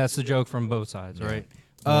 That's the joke from both sides, right?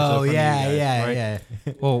 Oh, yeah, yeah.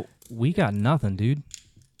 Well, we got nothing, dude.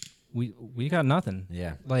 We got nothing.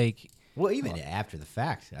 Yeah. Like, well, even after the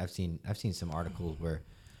fact, I've seen some articles where,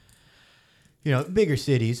 you know, bigger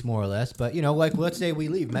cities more or less, but you know, like let's say we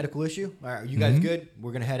leave, medical issue. All right, you guys good?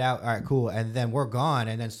 We're gonna head out. All right, cool. And then we're gone,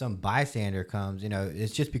 and then some bystander comes. You know,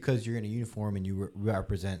 it's just because you're in a uniform and you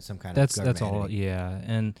represent some kind of government that's all. entity. Yeah,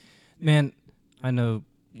 and man, I know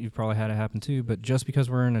you've probably had it happen too, but just because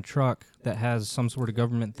we're in a truck that has some sort of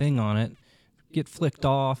government thing on it, get flicked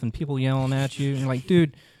off and people yelling at you, and you're like,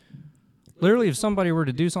 dude. Literally, if somebody were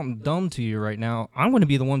to do something dumb to you right now, I'm going to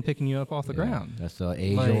be the one picking you up off the ground. That's the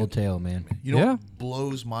age-old tale, man. You know what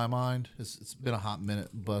blows my mind? It's been a hot minute,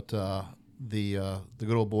 but the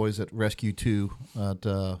good old boys at Rescue 2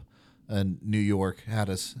 in New York had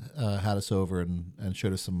us over and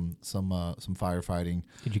showed us some firefighting.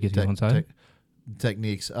 Did you get to go inside?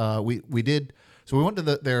 Techniques. We did. So we went to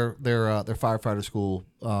their firefighter school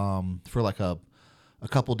for like a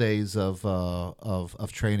couple days of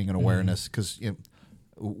training and awareness because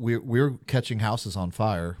we're catching houses on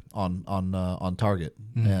fire on target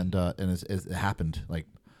and it happened like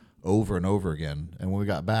over and over again. And when we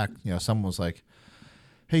got back, you know, someone was like,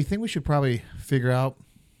 "Hey, you think we should probably figure out,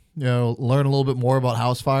 you know, learn a little bit more about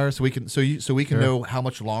house fires so we can know how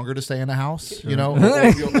much longer to stay in a house, you know,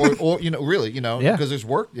 or you know, really, you know, because there's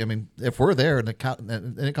work. I mean, if we're there and it caught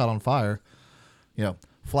on fire, you know."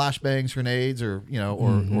 flashbangs, grenades, or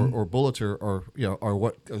or bullets, or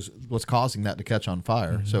what's causing that to catch on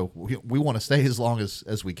fire. Mm-hmm. So we want to stay as long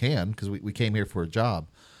as we can because we came here for a job.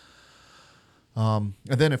 And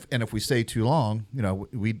then if we stay too long,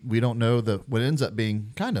 we don't know what ends up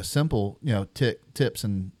being kind of simple, tips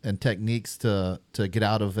and techniques to get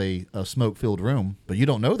out of a smoke filled room, but you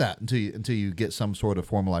don't know that until you get some sort of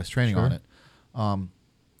formalized training on it.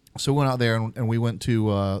 So we went out there and we went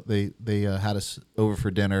to they had us over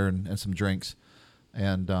for dinner and some drinks,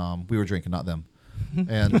 and we were drinking, not them,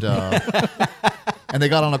 and and they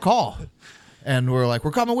got on a call. And we're like,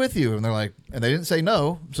 we're coming with you, and they're like, and they didn't say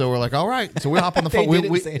no, so we're like, all right. So we hop on the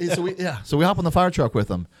so we hop on the fire truck with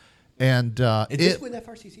them, and is this with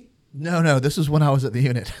FRCC? No, this is when I was at the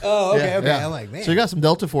unit. Oh, okay. Yeah. I'm like, man. So you got some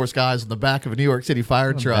Delta Force guys in the back of a New York City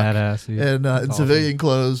fire truck, badass, and in awesome. Civilian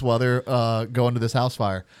clothes while they're going to this house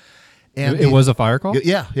fire. And it was a fire call.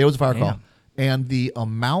 Yeah, it was a fire call. And the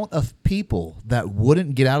amount of people that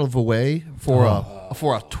wouldn't get out of the way for a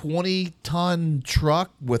 20-ton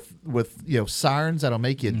truck with sirens that'll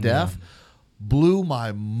make you deaf blew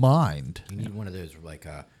my mind. You need one of those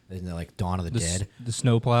isn't it like Dawn of the Dead? The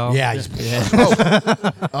snowplow. Yeah.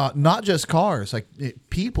 Not just cars,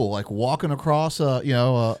 people walking across a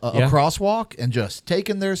crosswalk and just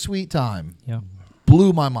taking their sweet time. Yeah,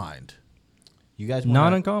 blew my mind. You guys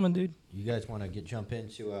not uncommon, dude. You guys want to jump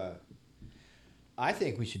into I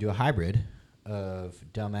think we should do a hybrid of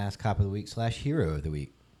Dumbass Cop of the Week / Hero of the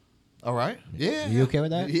Week. All right. Yeah. Are you okay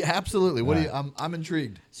with that? Yeah, absolutely. What do you? I'm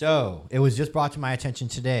intrigued. So it was just brought to my attention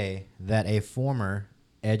today that a former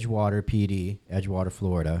Edgewater PD, Edgewater,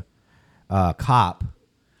 Florida, cop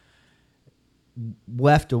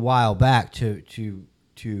left a while back to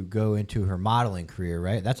go into her modeling career.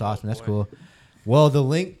 Right. That's awesome. That's cool. Well, the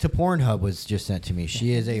link to Pornhub was just sent to me.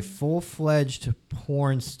 She is a full-fledged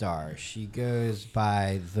porn star. She goes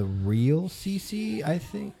by The Real CC, I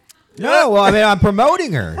think. No, well, I mean, I'm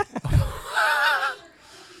promoting her.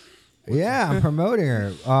 Yeah, I'm promoting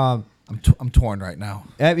her. I'm torn right now.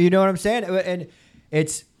 You know what I'm saying? And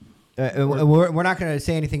it's we're not going to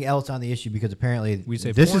say anything else on the issue because apparently we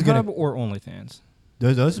say this Pornhub is gonna, or OnlyFans.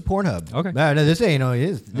 Those is Pornhub. Okay. No, this ain't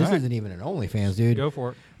this isn't even an OnlyFans, dude. Go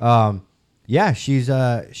for it. Yeah, she's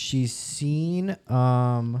seen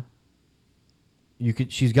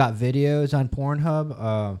she's got videos on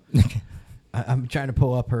Pornhub. I'm trying to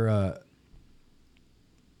pull up her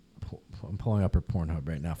I'm pulling up her Pornhub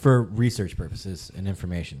right now for research purposes and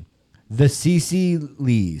information. The CC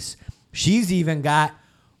Lees. She's even got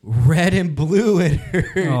red and blue in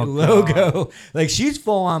her logo. God. Like she's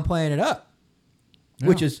full on playing it up. Yeah.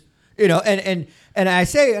 Which is and I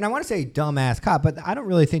say, and I want to say dumbass cop, but I don't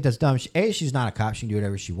really think that's dumb. She's not a cop. She can do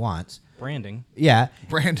whatever she wants. Branding. Yeah.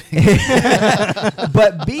 Branding.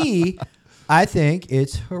 But B, I think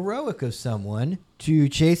it's heroic of someone to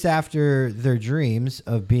chase after their dreams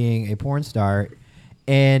of being a porn star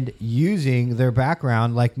and using their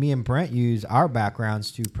background like me and Brent use our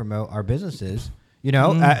backgrounds to promote our businesses.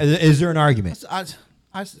 Is there an argument? I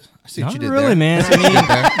see not what you did really, there. Man. I mean,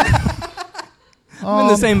 I'm in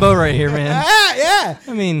the same boat right here, man. Yeah.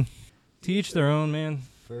 I mean, to each their own, man.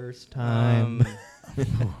 First time.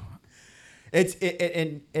 I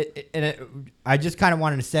just kind of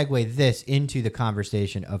wanted to segue this into the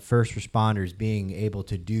conversation of first responders being able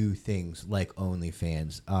to do things like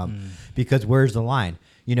OnlyFans. Because where's the line?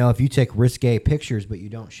 If you take risque pictures but you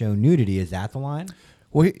don't show nudity, is that the line?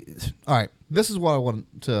 Well, all right. This is what I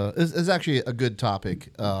want to. Is actually a good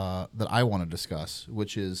topic that I want to discuss,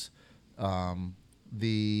 which is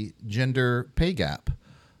the gender pay gap.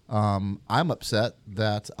 I'm upset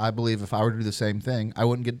that I believe if I were to do the same thing, I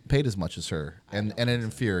wouldn't get paid as much as her, and it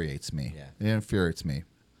infuriates me. Yeah. It infuriates me.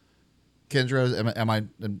 Kendra, am I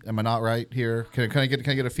not right here? Can I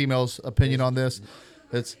get a female's opinion on this?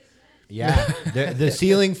 It's the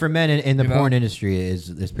ceiling for men in the porn industry is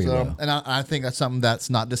pretty low, and I think that's something that's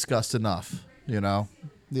not discussed enough. Yeah,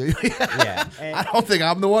 I don't think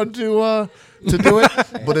I'm the one to do it,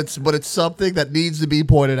 but it's something that needs to be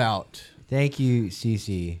pointed out. Thank you,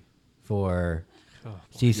 Cece, for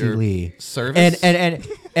Cece Lee service. And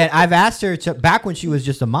I've asked her to back when she was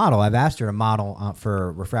just a model. I've asked her to model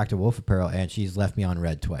for Refractive Wolf Apparel, and she's left me on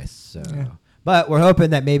red twice. So, but we're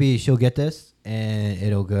hoping that maybe she'll get this and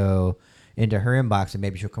it'll go into her inbox, and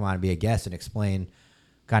maybe she'll come on and be a guest and explain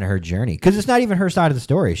kind of her journey, because it's not even her side of the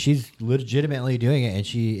story. She's legitimately doing it, and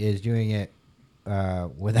she is doing it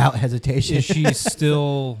without hesitation. Is she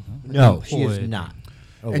still No, employed? she is not.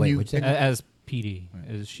 Oh, And wait, you- what'd you say? As PD.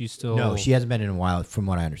 Is she still? No, she hasn't been in a while, from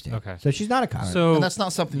what I understand. Okay. So she's not a cop. So And that's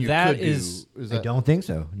not something you that could do. is- Is I that, don't think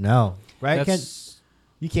so. No. Right? That's-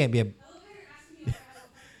 You can't be a...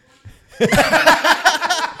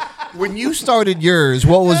 When you started yours,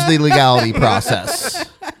 what was the legality process?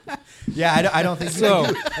 Yeah, I don't think So.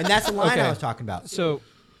 and that's the line Okay. I was talking about. So,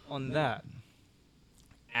 on that,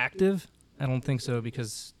 active, I don't think so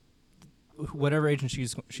because whatever agency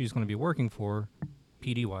she's going to be working for,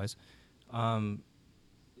 PD wise,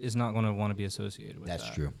 is not going to want to be associated with That's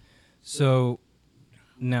that. true. So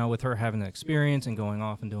now with her having the experience and going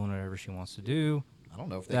off and doing whatever she wants to do, I don't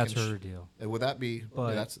know if they that's can her deal. would that be?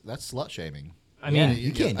 But- that's slut shaming. I Yeah, mean,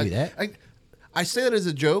 you can't do that. I say that as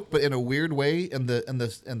a joke, but in a weird way, in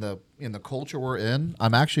the culture we're in,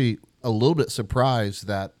 I'm actually a little bit surprised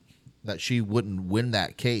that she wouldn't win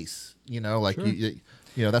that case. You know, like Sure. you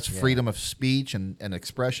know, that's freedom of speech and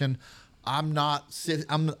expression. I'm not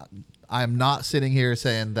sitting here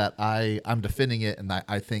saying that I'm defending it, and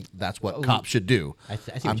I think that's what cops should do. I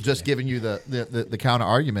see what I'm you're just saying. giving you the counter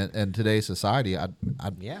argument in today's society. Yeah.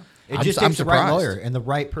 It I'm- just I'm takes the right surprised. lawyer and the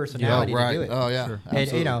right personality right. to do it. Oh yeah, Sure. And you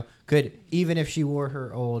absolutely. know, could even if she wore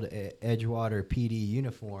her old Edgewater PD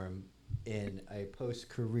uniform in a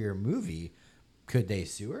post-career movie, could they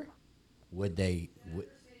sue her? Would they?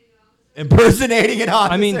 Impersonating an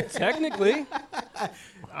officer. I mean, technically,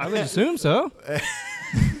 I would assume so.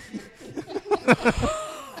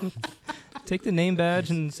 Take the name badge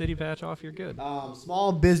and city patch off, you're good.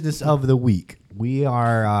 Small business of the week. We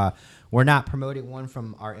are we're not promoting one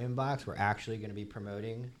from our inbox. We're actually going to be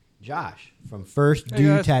promoting Josh from First Hey,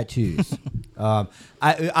 Dude guys. Tattoos. I'm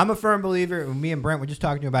a firm believer. Me and Brent were just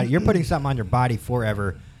talking about it. You're putting something on your body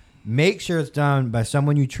forever. Make sure it's done by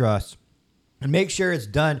someone you trust. And make sure it's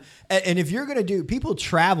done. And if you're going to people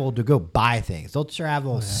travel to go buy things. They'll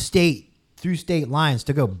travel through state lines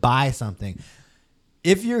to go buy something.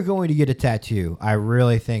 If you're going to get a tattoo, I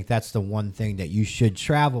really think that's the one thing that you should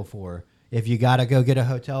travel for. If you got to go get a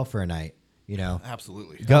hotel for a night, you know,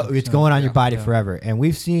 Absolutely. it's going on your body yeah. forever. And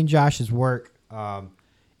we've seen Josh's work.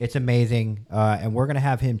 It's amazing. And we're going to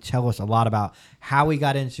have him tell us a lot about how he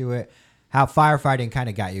got into it, how firefighting kind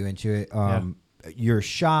of got you into it, your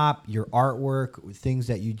shop, your artwork, things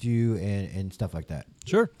that you do, and stuff like that.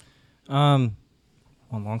 Sure. One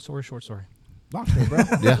long story, short story. Long story, bro.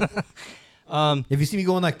 Yeah. If you see me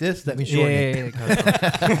going like this, that means shorten it.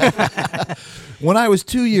 Yeah. When I was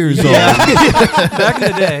 2 years old. Back in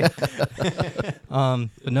the day.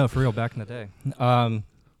 But no, for real, back in the day.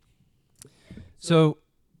 So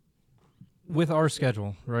with our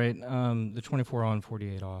schedule, right, the 24 on,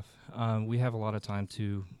 48 off, we have a lot of time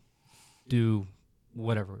to do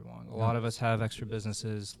whatever we want. A lot of us have extra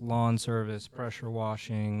businesses, lawn service, pressure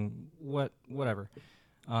washing, whatever.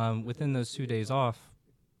 Within those 2 days off,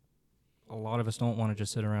 a lot of us don't want to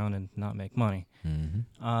just sit around and not make money.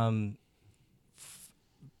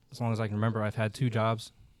 As long as I can remember, I've had 2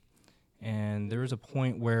 jobs. And there was a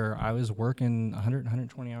point where I was working 100,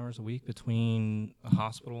 120 hours a week between a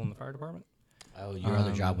hospital and the fire department. Oh, your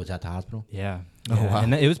other job was at the hospital? Yeah. Oh, wow.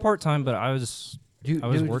 And it was part-time, but I was Do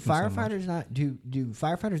working so firefighters not do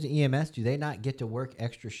firefighters and EMS, do they not get to work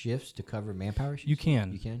extra shifts to cover manpower issues? You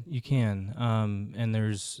can. You can? And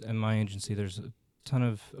in my agency, there's a ton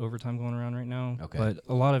of overtime going around right now. Okay. But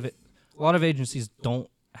a lot of agencies don't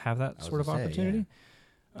have that I was sort of gonna say, opportunity.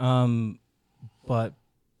 But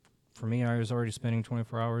for me, I was already spending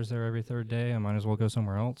 24 hours there every third day. I might as well go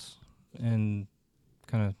somewhere else and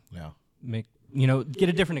kind of Yeah. get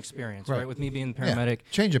a different experience, right? With me being paramedic.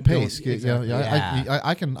 Change of pace. Exactly.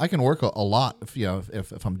 I can work a lot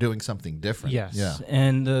if I'm doing something different. Yes. Yeah.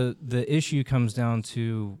 And the issue comes down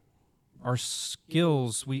to our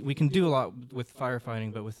skills. We can do a lot with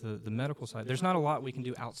firefighting, but with the medical side, there's not a lot we can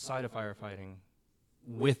do outside of firefighting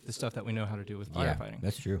with the stuff that we know how to do with firefighting.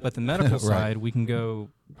 That's true. But the medical side, we can go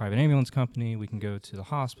private ambulance company, we can go to the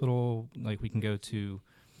hospital, like we can go to,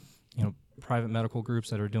 private medical groups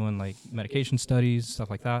that are doing like medication studies, stuff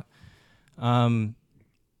like that.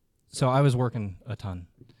 So I was working a ton.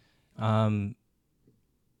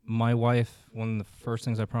 My wife, one of the first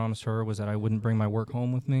things I promised her was that I wouldn't bring my work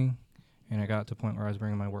home with me. And I got to a point where I was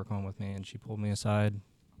bringing my work home with me, and she pulled me aside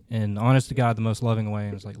in, honest to God, the most loving way,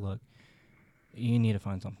 and was like, look, you need to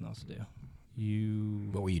find something else to do.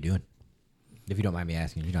 What were you doing? If you don't mind me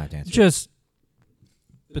asking, you don't have to answer. Just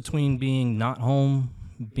between being not home,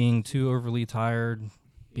 being too overly tired,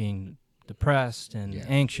 being depressed and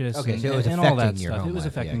anxious, Okay, and, so it was and all that affecting your stuff. home It was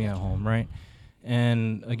life. affecting me Yeah, at gotcha. home, right?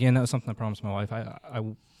 And again, that was something I promised my wife. I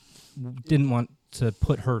didn't want to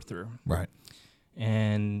put her through. Right.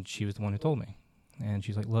 And she was the one who told me. And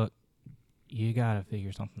she's like, look, you got to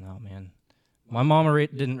figure something out, man. My mama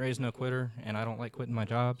didn't raise no quitter, and I don't like quitting my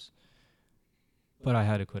jobs. But I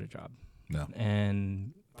had to quit a job. No.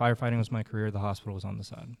 And firefighting was my career. The hospital was on the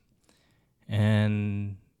side.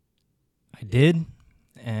 And I did,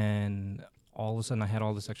 and all of a sudden I had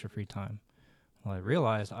all this extra free time. Well, I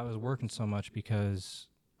realized I was working so much because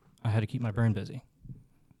I had to keep my brain busy.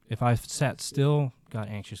 If I sat still, got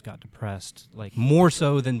anxious, got depressed, like more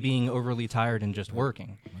so than being overly tired and just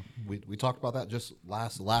working. We talked about that just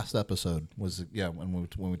last episode was when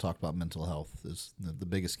we talked about mental health is the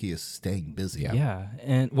biggest key is staying busy. Yeah,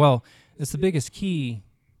 and well, it's the biggest key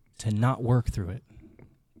to not work through it.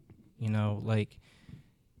 You know, like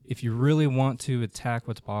if you really want to attack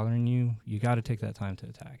what's bothering you, you got to take that time to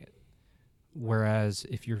attack it. Whereas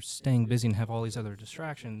if you're staying busy and have all these other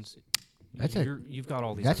distractions, you've got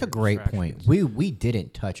all these. That's a other great distractions. point. We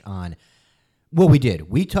didn't touch on. Well, we did.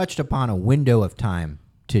 We touched upon a window of time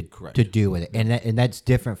to do with it, and that's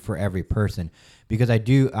different for every person because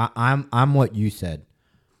I'm what you said.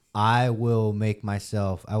 I will give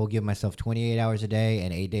myself 28 hours a day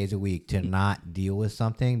and 8 days a week to not deal with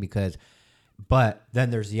something but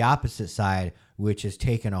then there's the opposite side, which is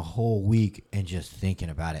taking a whole week and just thinking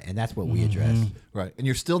about it, and that's what we address. Right, and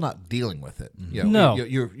you're still not dealing with it. You No. know,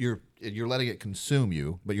 you're letting it consume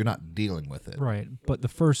you, but you're not dealing with it. Right, but the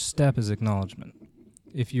first step is acknowledgement.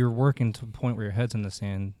 If you're working to the point where your head's in the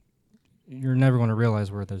sand, you're never going to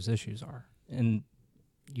realize where those issues are, and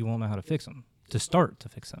you won't know how to fix them. To start to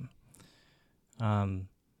fix them.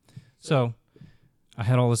 So I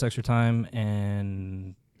had all this extra time,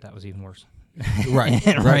 and that was even worse. Right.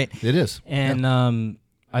 Right. It is. And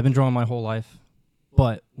I've been drawing my whole life,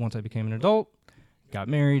 but once I became an adult, got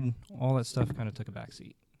married, all that stuff kind of took a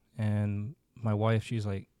backseat. And my wife, she's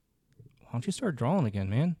like, "Why don't you start drawing again,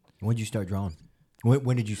 man?" When did you start drawing?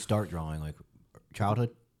 When did you start drawing? Like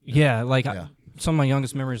childhood? Yeah, like Yeah. some of my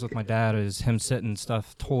youngest memories with my dad is him setting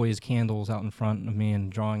stuff, toys, candles out in front of me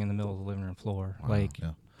and drawing in the middle of the living room floor.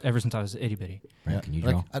 Ever since I was itty bitty. Yeah. Can you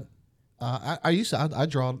draw? I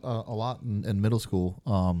draw a lot in middle school,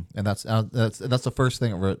 and that's the first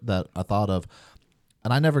thing that I thought of,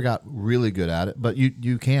 and I never got really good at it. But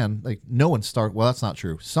you can no one start. Well, that's not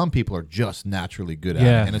true. Some people are just naturally good at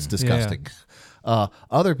it, and it's disgusting.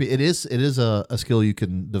 Other people, it is a skill you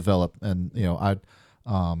can develop, and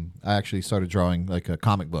I actually started drawing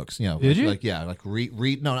comic books. Did you?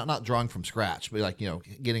 Read not drawing from scratch, but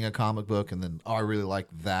getting a comic book, and then I really like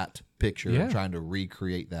that picture and trying to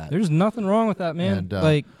recreate that. There's nothing wrong with that, man.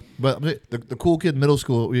 And, but the cool kid in middle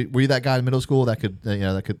school, were you that guy in middle school that could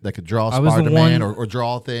draw Spider-Man or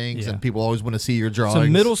draw things, and people always want to see your drawings?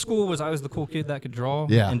 So middle school I was the cool kid that could draw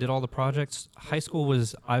Yeah. and did all the projects. High school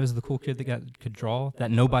I was the cool kid that could draw that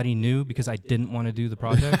nobody knew because I didn't want to do the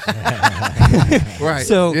projects. Right.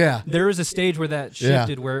 So yeah. there was a stage where that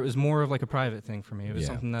shifted where it was more of like a private thing for me. It was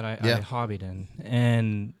something that I hobbied in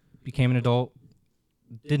and became an adult.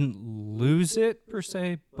 Didn't lose it per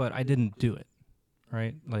se, but I didn't do it.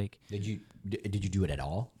 Right? Like, Did you do it at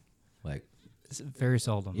all? Like, it's very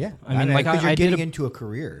seldom. yeah. I mean, you're I getting did into a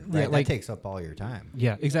career. Right? like- that takes up all your time.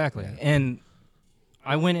 Yeah, exactly. And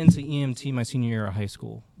I went into EMT my senior year of high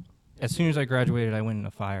school. As soon as I graduated, I went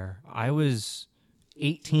into fire. I was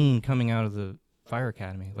 18 coming out of the fire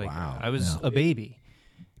academy. Wow. I was a baby.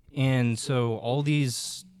 And so all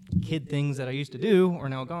these kid things that I used to do are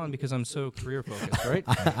now gone because I'm so career focused, right?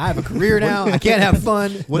 I have a career now. I can't have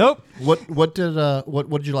fun. Nope. What did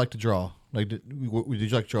you like to draw? Like, did you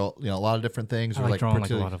like to draw? A lot of different things. I like drawing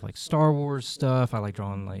a lot of Star Wars stuff. I like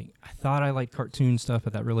drawing I thought I liked cartoon stuff,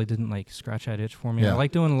 but that really didn't scratch that itch for me. Yeah. I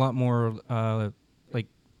like doing a lot more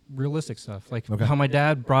realistic stuff, how my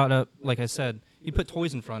dad brought up. Like I said, he'd put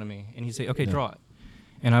toys in front of me and he'd say, "Okay, draw it,"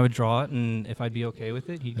 and I would draw it, and if I'd be okay with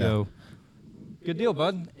it, he'd go, "Good deal,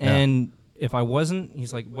 bud." And if I wasn't,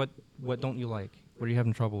 he's like, "What don't you like? What are you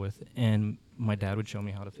having trouble with?" And my dad would show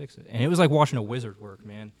me how to fix it, and it was like watching a wizard work,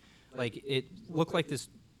 man. It looked like this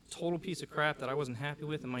total piece of crap that I wasn't happy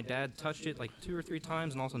with, and my dad touched it 2 or 3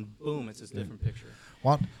 times, and all of a sudden, boom, it's this different picture.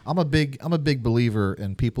 Well, I'm a big believer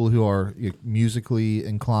in people who are musically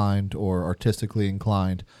inclined or artistically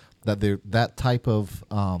inclined, that type of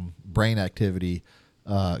brain activity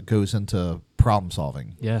goes into problem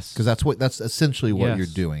solving. Yes, because that's essentially what you're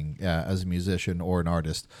doing as a musician or an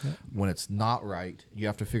artist. Yep. When it's not right, you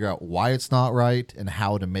have to figure out why it's not right and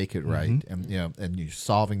how to make it right, and you're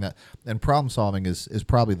solving that. And problem solving is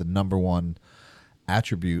probably the number one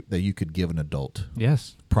attribute that you could give an adult.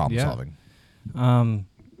 Yes, problem solving.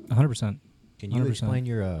 100%. Can you 100%. explain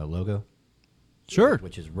your logo? Sure.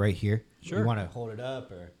 Which is right here. Sure. You want to hold it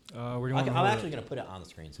up or? Where do you want I'm to hold actually it? going to put it on the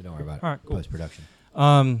screen, so don't worry about it. All right, cool. Post-production.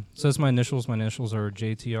 So it's my initials. My initials are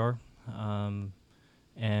JTR.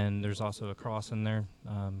 And there's also a cross in there.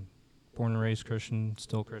 Born and raised Christian,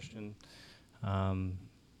 still Christian.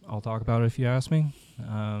 I'll talk about it if you ask me.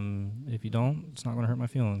 If you don't, it's not going to hurt my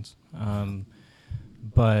feelings.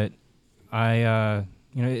 But I,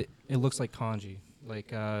 it looks like kanji,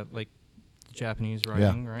 like Japanese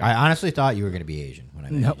writing, right? I honestly thought you were going to be Asian when I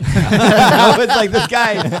met you. I was like, this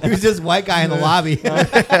guy, who's this white guy in the lobby?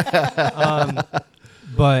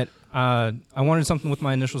 But I wanted something with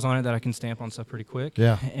my initials on it that I can stamp on stuff pretty quick.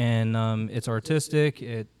 Yeah. And it's artistic.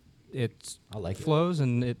 I like flows,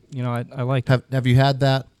 and I like. Have you had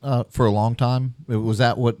that for a long time? Was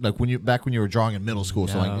that what like when you were drawing in middle school?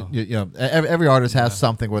 No. So like every artist has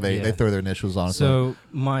something where they throw their initials on it. So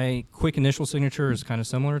my quick initial signature is kind of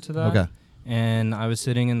similar to that. Okay. And I was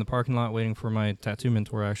sitting in the parking lot waiting for my tattoo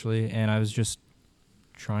mentor actually, and I was just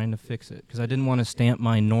trying to fix it because I didn't want to stamp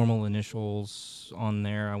my normal initials on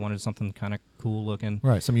there. I wanted something kind of cool looking.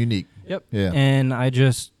 Right. Some unique. Yep. Yeah. And I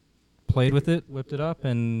just played with it, whipped it up,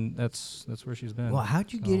 and that's where she's been. Well,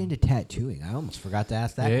 how'd you get into tattooing? I almost forgot to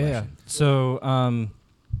ask that question. So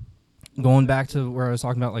going back to where I was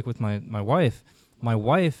talking about, like with my wife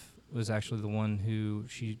was actually the one who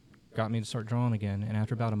she got me to start drawing again. And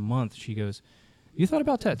after about a month, she goes, "You thought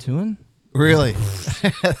about tattooing?" Really?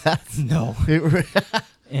 No.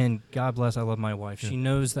 And God bless, I love my wife. She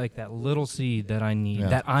knows like that little seed that I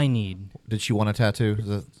need. Did she want a tattoo?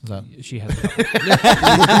 Is that? She has a couple.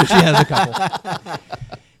 She has a couple.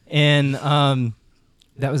 And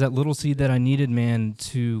that was that little seed that I needed, man,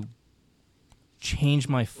 to change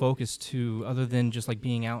my focus to other than just like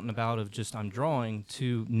being out and about of just I'm drawing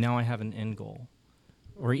to now I have an end goal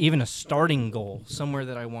or even a starting goal, somewhere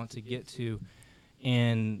that I want to get to.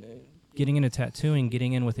 And getting into tattooing,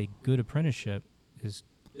 getting in with a good apprenticeship is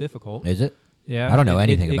difficult. Is it? Yeah. I don't know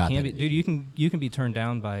anything about that. Dude, you can be turned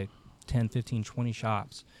down by 10, 15, 20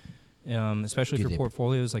 shops, especially if your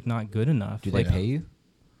portfolio is like not good enough. Do they pay you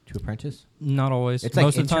to apprentice? Not always. It's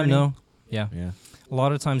most like of the time, no. Yeah. Yeah. A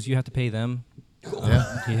lot of times you have to pay them.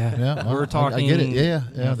 Yeah. We're talking I get it.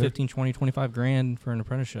 Yeah. 15, 20, 25 grand for an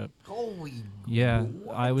apprenticeship. Holy. Yeah.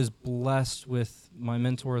 I was blessed with my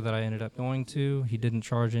mentor that I ended up going to. He didn't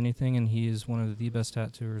charge anything, and he is one of the best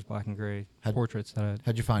tattooers, black and gray portraits that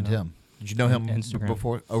How'd you find him? Did you know him Instagram.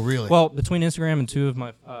 before? Oh, really? Well, between Instagram and two of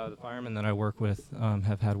my the firemen that I work with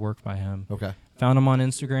have had work by him. Okay. Found him on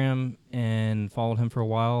Instagram and followed him for a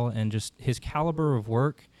while, and just his caliber of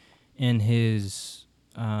work and his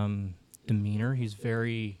demeanor. He's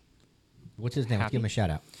very. What's his name? Let's give him a shout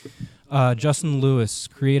out. Justin Lewis,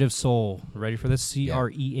 Creative Soul. Ready for this?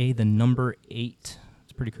 CREA, the number 8.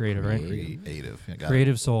 It's pretty creative, right? Creative. Yeah,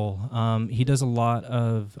 Creative Soul. He does a lot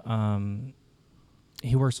of.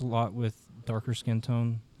 He works a lot with darker skin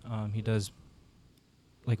tone. He does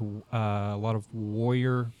like a lot of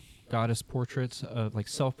warrior goddess portraits, like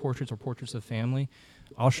self-portraits or portraits of family.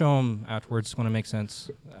 I'll show him afterwards. It's going to make sense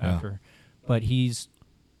after. But he's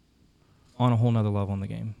on a whole nother level in the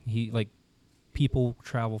game. He people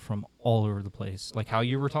travel from all over the place, like how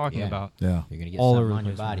you were talking about. Yeah, you're gonna get all something over on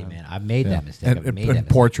your place, body, man. I've made that mistake. And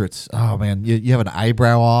portraits. Oh man, you have an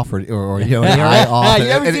eyebrow off, or an eye off. You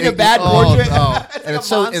ever seen a bad portrait? And it's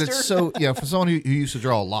so for someone who used to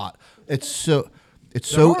draw a lot, it's so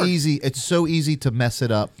easy. It's so easy to mess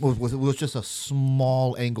it up with just a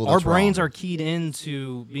small angle. Our brains are keyed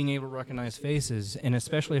into being able to recognize faces, and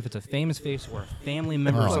especially if it's a famous face or a family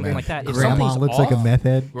member or something like that. If Grandma looks like a meth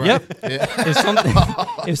head. Right. Yep.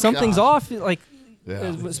 If something's off, like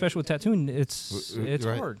especially with tattooing, it's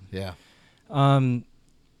right. hard. Yeah.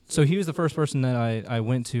 So he was the first person that I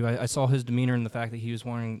went to. I saw his demeanor and the fact that he was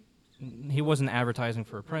wearing. He wasn't advertising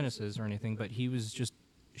for apprentices or anything, but he was just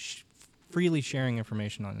freely sharing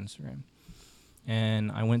information on Instagram.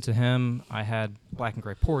 And I went to him. I had black and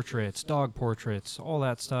gray portraits, dog portraits, all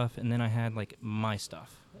that stuff, and then I had like my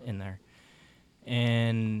stuff in there.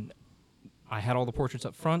 And I had all the portraits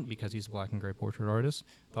up front because he's a black and gray portrait artist.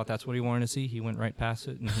 Thought that's what he wanted to see. He went right past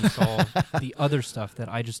it, and he saw the other stuff that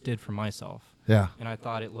I just did for myself. Yeah. And I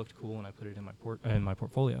thought it looked cool, and I put it in my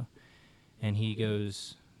portfolio. And he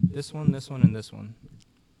goes, this one, and this one.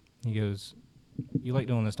 He goes, "You like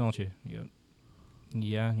doing this, don't you?" You go,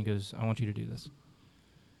 "Yeah." And he goes, "I want you to do this."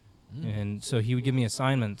 And so he would give me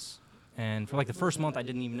assignments. And for like the first month, I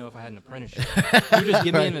didn't even know if I had an apprenticeship. He would just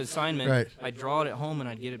give me an assignment. Right. I'd draw it at home, and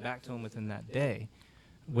I'd get it back to him within that day,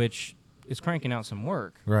 which is cranking out some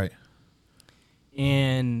work. Right.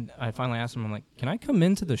 And I finally asked him, I'm like, "Can I come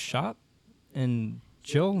into the shop and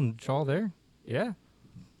chill and draw there?" "Yeah."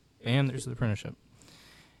 Bam, there's the apprenticeship.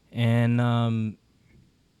 And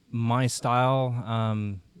my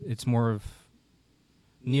style, it's more of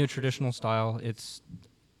neo-traditional style. It's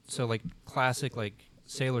so like classic, like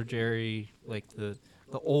Sailor Jerry, like the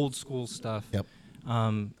old school stuff. Yep.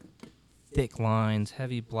 thick lines,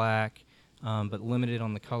 heavy black, but limited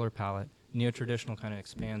on the color palette. Neo-traditional kind of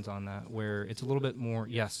expands on that, where it's a little bit more.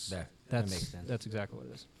 Yes, that makes sense. That's exactly what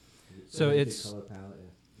it is. So it's color palette,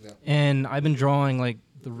 and I've been drawing like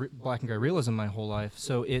the black and gray realism my whole life.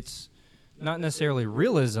 So it's not necessarily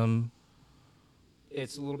realism.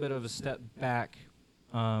 It's a little bit of a step back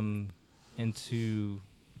into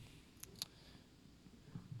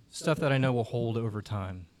stuff that I know will hold over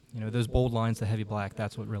time. You know, those bold lines, the heavy black,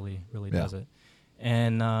 that's what really does it.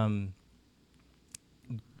 And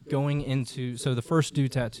going into, so the First Due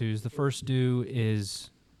tattoos, the First Due is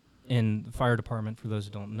in the fire department, for those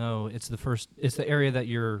who don't know. It's the area that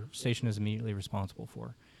your station is immediately responsible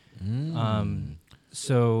for.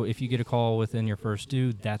 So if you get a call within your First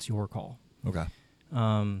Due, that's your call. Okay.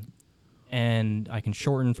 And I can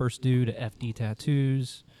shorten First Due to FD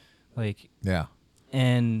tattoos, like. Yeah.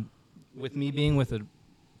 And with me being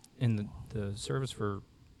in the service for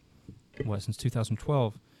since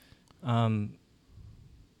 2012,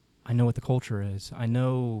 I know what the culture is. I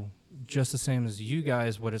know just the same as you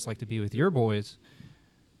guys what it's like to be with your boys.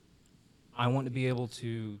 I want to be able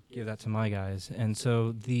to give that to my guys. And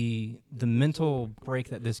so the mental break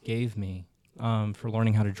that this gave me for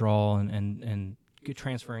learning how to draw and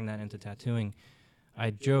transferring that into tattooing,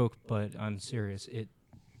 I joke, but I'm serious. It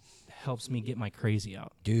helps me get my crazy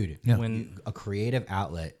out. Dude, a creative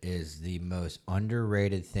outlet is the most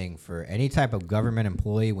underrated thing for any type of government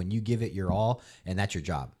employee. When you give it your all, and that's your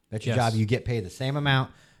job. That's your job. You get paid the same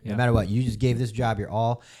amount no matter what. You just gave this job your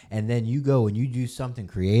all, and then you go and you do something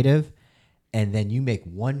creative, and then you make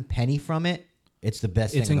 1 penny from it. It's the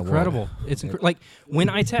best thing in the world. It's incredible. Like, when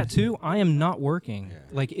I tattoo, I am not working.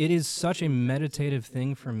 Like, it is such a meditative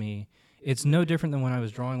thing for me. It's no different than when I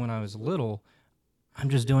was drawing when I was little. I'm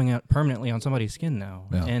just doing it permanently on somebody's skin now.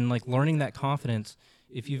 Yeah. And, like, learning that confidence,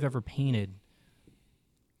 if you've ever painted,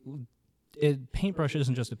 paintbrush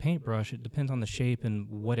isn't just a paintbrush. It depends on the shape, and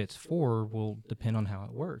what it's for will depend on how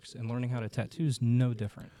it works. And learning how to tattoo is no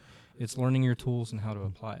different. It's learning your tools and how to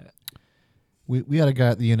apply it. We had a guy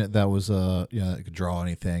at the unit that was that could draw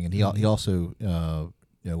anything, and he also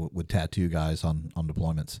would tattoo guys on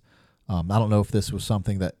deployments. I don't know if this was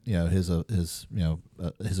something that his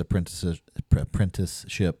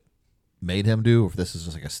apprenticeship made him do, or if this is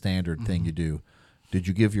just like a standard thing you do. Did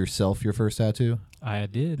you give yourself your first tattoo? I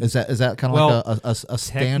did. Is that kind of like a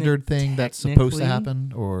standard thing that's supposed to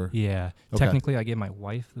happen, or? Yeah, technically, I gave my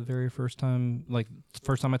wife the very first time, like the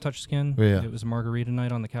first time I touched skin. Yeah. It was margarita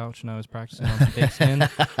night on the couch, and I was practicing on some fake skin.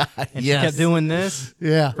 And she kept doing this.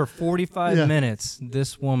 For 45 minutes.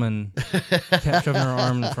 This woman kept shoving her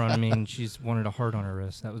arm in front of me, and she's wanted a heart on her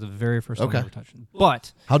wrist. That was the very first time I ever touched it.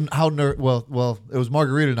 But well, it was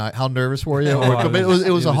margarita night. How nervous were you?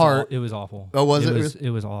 It was a heart. It was awful. Oh, was it?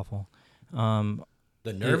 It was awful.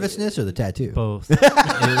 The nervousness or the tattoo? Both.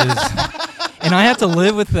 And I have to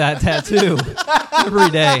live with that tattoo every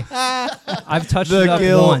day. I've touched it up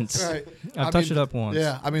once. Right. I've touched it up once.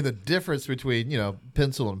 Yeah, I mean the difference between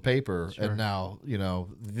pencil and paper and now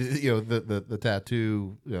the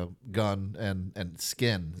tattoo gun and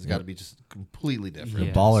skin has got to be just completely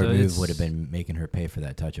different. The baller move would have been making her pay for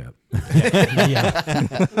that touch up.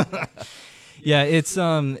 Yeah, it's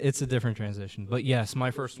a different transition. But yes, my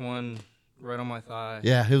first one. Right on my thigh.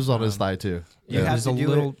 Yeah, it was on his thigh too. Do you have to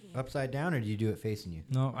do it upside down, or do you do it facing you?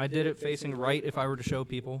 No, I did it facing right if I were to show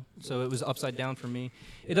people. So it was upside down for me.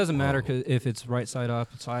 It doesn't matter if it's right side up,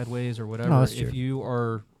 sideways, or whatever. No, if you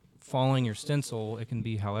are following your stencil, it can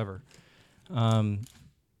be however.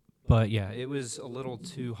 But yeah, it was a little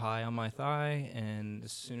too high on my thigh, and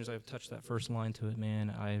as soon as I touched that first line to it, man,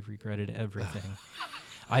 I regretted everything.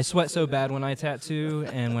 I sweat so bad when I tattoo,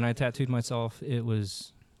 and when I tattooed myself, it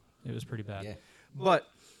was pretty bad. Yeah. But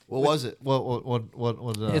what was it? What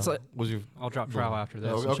it's like, was your? I'll drop trowel after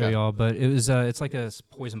this and show y'all. But it was it's like a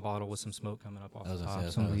poison bottle with some smoke coming up off the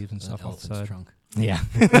top, some leaves and stuff off the side. Trunk. Yeah.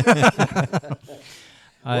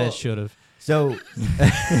 I should have. So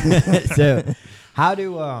how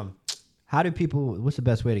do people? What's the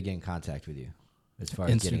best way to get in contact with you? As far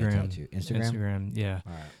as getting a tattoo, Instagram, yeah.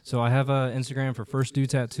 All right. So I have Instagram for First Due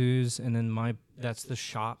Tattoos, and then that's the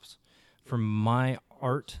shops for my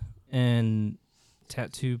art and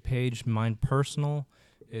tattoo page. Mine personal,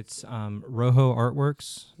 it's Roho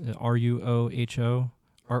Artworks, RUOHO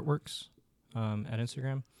Artworks at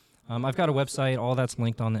Instagram. I've got a website, all that's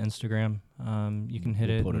linked on the Instagram. You can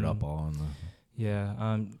hit it. Put it up all on the.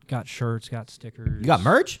 Yeah, got shirts, got stickers. You got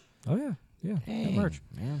merch? Oh yeah, Dang, got merch.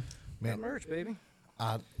 Man. Got merch, baby.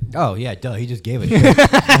 Oh yeah, duh. He just gave it.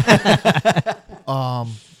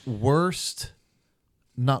 Worst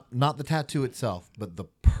not the tattoo itself, but the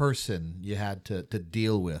person you had to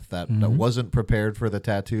deal with that wasn't prepared for the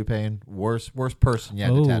tattoo pain. Worst person you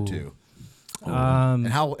had to tattoo. And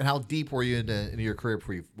how deep were you into your career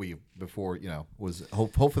before was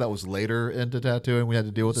hopefully that was later into tattooing we had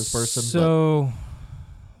to deal with this person? So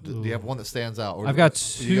do you have one that stands out? Or I've got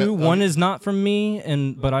two. One is not from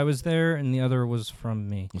me, but I was there, and the other was from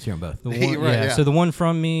me. Let's hear them both. The one, So the one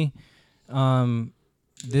from me,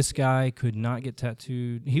 this guy could not get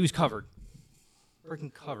tattooed. He was covered,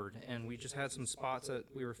 freaking covered, and we just had some spots that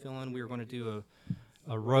we were filling. We were going to do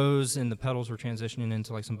a rose, and the petals were transitioning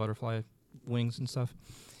into like some butterfly wings and stuff.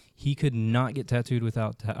 He could not get tattooed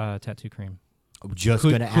without tattoo cream. I'm just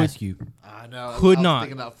going to ask you. I know. Could I was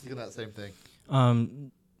not. thinking that same thing.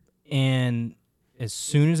 And as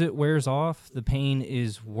soon as it wears off, the pain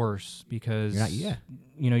is worse because your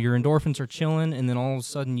endorphins are chilling, and then all of a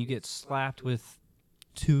sudden you get slapped with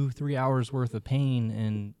 2-3 hours worth of pain,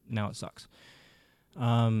 and now it sucks.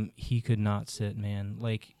 He could not sit, man.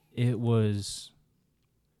 Like it was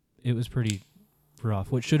pretty rough.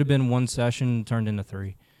 What should have been 1 session turned into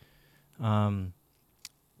 3.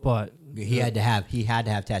 But he had to have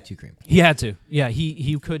tattoo cream. He had to. Yeah,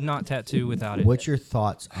 he could not tattoo without it. What's your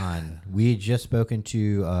thoughts on? We had just spoken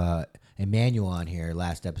to Emmanuel on here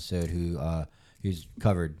last episode, who's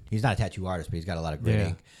covered. He's not a tattoo artist, but he's got a lot of great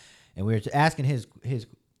ink. And we were asking his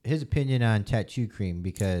opinion on tattoo cream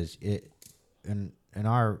because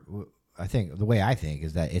I think the way I think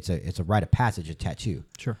is that it's a rite of passage, a tattoo.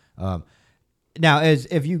 Sure. Now, as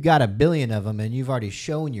if you got 1 billion of them and you've already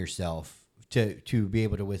shown yourself to be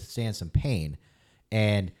able to withstand some pain,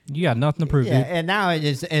 and you got nothing to prove. Yeah, dude. and now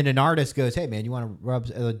an artist goes, "Hey man, you want to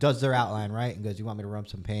rub?" Does their outline right and goes, "You want me to rub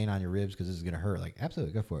some pain on your ribs because this is gonna hurt?" Like,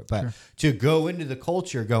 absolutely, go for it. But to go into the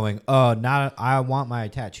culture going, "Oh, now I want my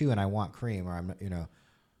tattoo and I want cream," or I'm,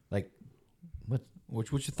 like,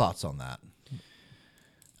 what's your thoughts on that?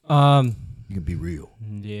 You can be real.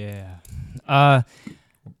 Yeah.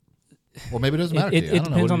 Well, maybe it doesn't matter. It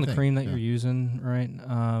depends on the cream that you're using, right?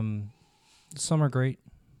 Some are great,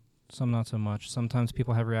 some not so much. Sometimes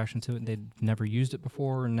people have reaction to it and they've never used it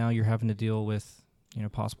before, and now you're having to deal with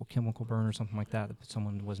possible chemical burn or something like that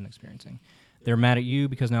someone wasn't experiencing. They're mad at you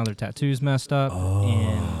because now their tattoo's messed up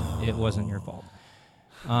and it wasn't your fault.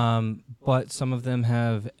 But some of them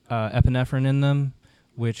have epinephrine in them,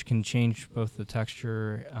 which can change both the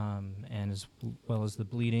texture and as well as the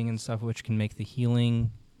bleeding and stuff, which can make the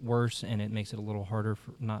healing worse, and it makes it a little harder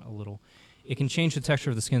it can change the texture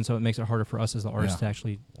of the skin, so it makes it harder for us as the artist to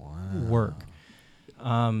actually work.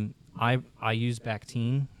 I use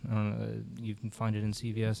Bactine. You can find it in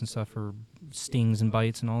CVS and stuff for stings and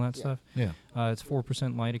bites and all that stuff. Yeah. It's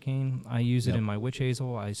 4% lidocaine. I use it in my witch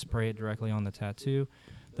hazel. I spray it directly on the tattoo.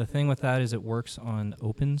 The thing with that is it works on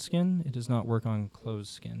open skin. It does not work on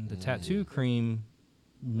closed skin. The tattoo cream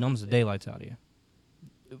numbs the daylights out of you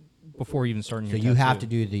before even starting your tattoo. So you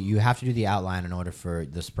have to do the outline in order for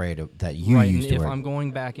the spray that you use to if work. I'm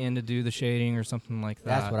going back in to do the shading or something like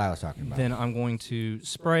that, that's what I was talking about. Then I'm going to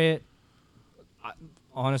spray it.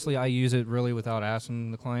 Honestly, I use it really without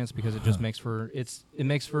asking the clients because it just makes for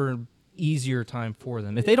easier time for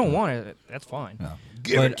them. If they don't want it, that's fine. No.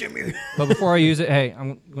 Give it to me. But before I use it, hey,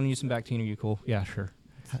 I'm going to use some Bactine. Are you cool? Yeah, sure.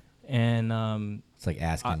 And it's like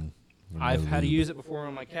asking. I've had to use it before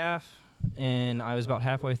on my calf, and I was about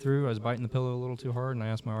halfway through. I was biting the pillow a little too hard, and I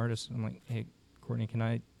asked my artist, I'm like, hey, Courtney, can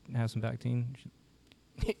I have some Bactine?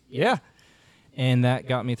 Yeah. And that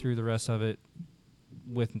got me through the rest of it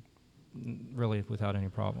without any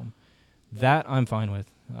problem. That I'm fine with.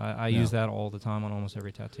 I use that all the time on almost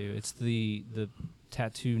every tattoo. It's the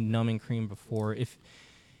tattoo numbing cream before. If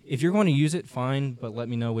you're going to use it, fine, but let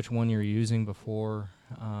me know which one you're using before.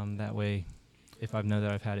 That way, if I know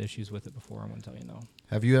that I've had issues with it before, I'm going to tell you no.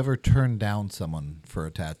 Have you ever turned down someone for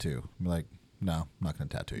a tattoo? Like, no, I'm not going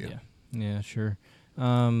to tattoo you. Yeah, sure.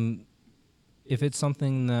 If it's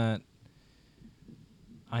something that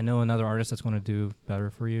I know another artist that's going to do better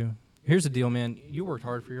for you. Here's the deal, man. You worked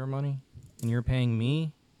hard for your money, and you're paying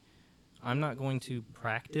me. I'm not going to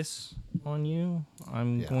practice on you.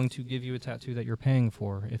 I'm going to give you a tattoo that you're paying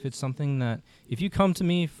for. If it's something that, if you come to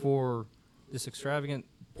me for this extravagant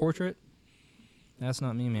portrait, that's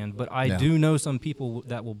not me, man. But I do know some people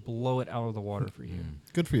that will blow it out of the water for you.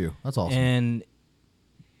 Good for you. That's awesome. And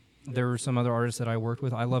there were some other artists that I worked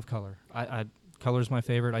with. I love color. Color's my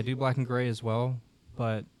favorite. I do black and gray as well,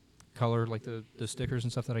 but color, like the stickers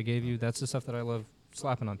and stuff that I gave you, that's the stuff that I love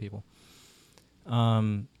slapping on people.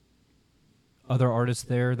 Other artists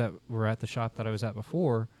there that were at the shop that I was at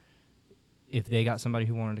before, if they got somebody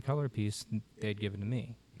who wanted a color piece, they'd give it to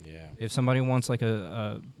me. Yeah. If somebody wants like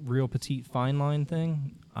a real petite fine line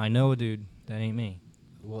thing, I know a dude. That ain't me.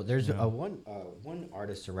 Well, there's one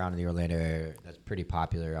artist around in the Orlando area that's pretty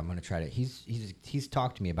popular. I'm gonna try to. He's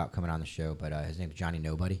talked to me about coming on the show, but his name's Johnny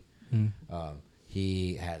Nobody.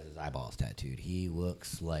 He has his eyeballs tattooed. He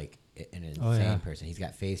looks like an insane person. He's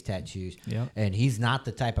got face tattoos, and he's not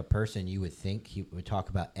the type of person you would think he would talk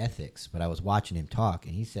about ethics. But I was watching him talk,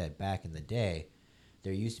 and he said back in the day,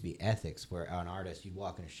 there used to be ethics where an artist, you'd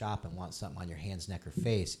walk in a shop and want something on your hands, neck, or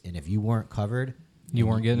face, and if you weren't covered, you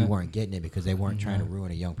weren't getting it because they weren't trying to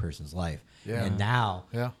ruin a young person's life. Yeah. And now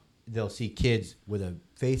they'll see kids with a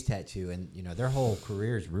face tattoo, and their whole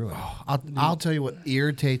career is ruined. I'll tell you what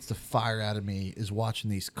irritates the fire out of me is watching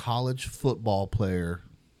these college football player.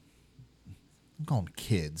 I'm calling them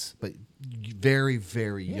kids, but very,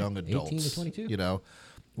 very young adults. 18 to 22.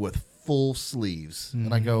 With full sleeves,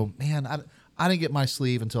 and I go, man, I didn't get my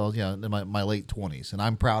sleeve until in my late 20s, and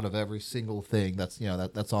I'm proud of every single thing that's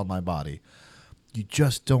that's on my body. You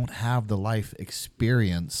just don't have the life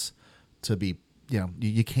experience to be,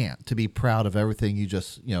 you can't to be proud of everything you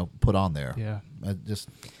just put on there. Yeah,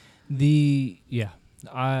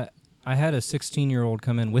 I had a 16-year-old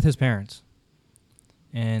come in with his parents,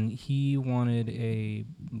 and he wanted a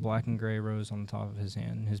black and gray rose on the top of his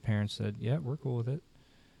hand. His parents said, "Yeah, we're cool with it."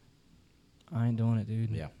 I ain't doing it, dude.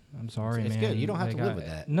 Yeah. I'm sorry, it's man. It's good. You don't have to live with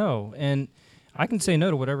that. No, and I can say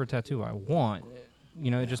no to whatever tattoo I want.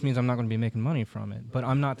 It just means I'm not going to be making money from it. But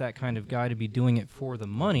I'm not that kind of guy to be doing it for the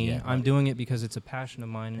money. Yeah, I'm doing it because it's a passion of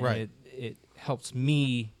mine, and it helps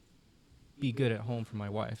me be good at home for my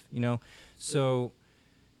wife. So.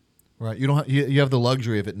 Right, you have the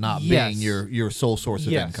luxury of it not being your sole source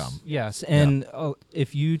of income. Yes, and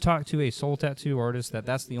if you talk to a soul tattoo artist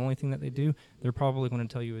that's the only thing that they do, they're probably going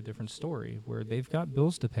to tell you a different story where they've got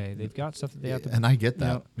bills to pay, they've got stuff that they have to. And I get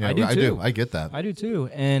that. I do. I get that. I do too,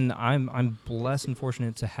 and I'm blessed and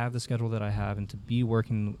fortunate to have the schedule that I have and to be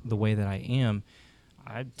working the way that I am.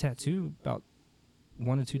 I tattoo about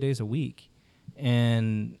 1 to 2 days a week,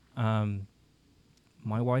 and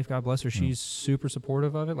my wife, God bless her, she's super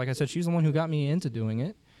supportive of it. Like I said, she's the one who got me into doing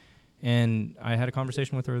it. And I had a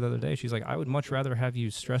conversation with her the other day. She's like, I would much rather have you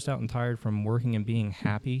stressed out and tired from working and being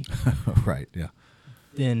happy right, yeah,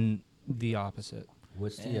 than the opposite.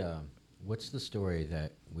 What's the story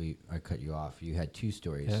that I cut you off? You had 2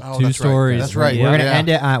 stories. Yeah. 2 stories. Right. That's right. We're going to end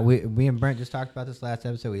it on, we and Brent just talked about this last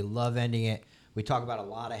episode. We love ending it. We talk about a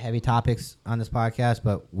lot of heavy topics on this podcast,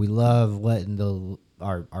 but we love letting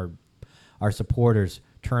our supporters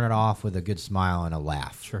turn it off with a good smile and a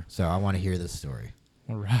laugh. Sure. So I want to hear this story.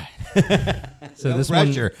 All right. So no this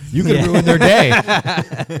pressure. one, you can ruin their day.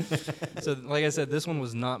 So like I said, this one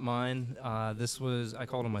was not mine. I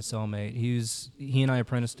called him my cellmate. He and I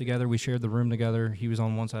apprenticed together. We shared the room together. He was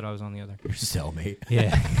on one side, I was on the other. Your cellmate.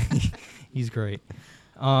 Yeah. He's great.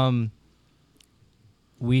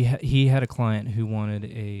 He had a client who wanted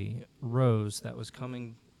a rose that was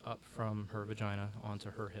coming up from her vagina onto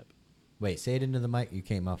her hip. Wait, say it into the mic. You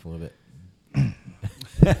came off a little bit.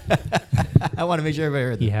 I want to make sure everybody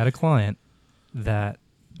heard that. He had a client that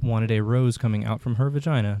wanted a rose coming out from her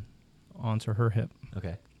vagina onto her hip.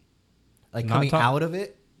 Okay. Like not coming out of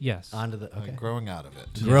it? Yes. Onto the okay. Like growing out of it.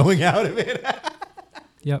 Yes. Growing out of it.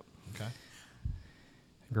 Yep. Okay.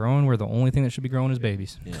 Growing where the only thing that should be growing is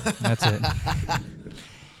babies. Yeah. That's it.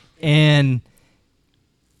 And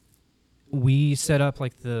we set up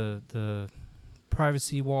like the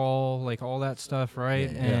privacy wall, like all that stuff,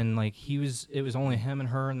 right? Yeah, and like it was only him and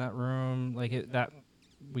her in that room. Like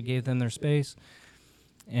we gave them their space.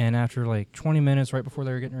 And after like 20 minutes, right before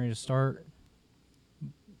they were getting ready to start,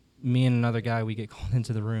 me and another guy, we get called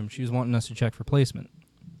into the room. She was wanting us to check for placement.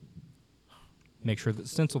 Make sure that the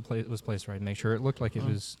stencil was placed right. Make sure it looked like it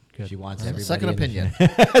was good. She wants everybody. Second opinion.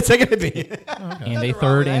 Second opinion. Okay. And a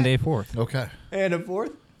third and a fourth. Okay. And a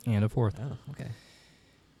fourth? And a fourth. Oh, okay.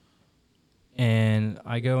 And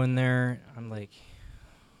I go in there, I'm like,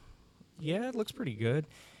 yeah, it looks pretty good.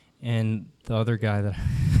 And the other guy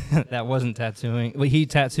that wasn't tattooing, well, he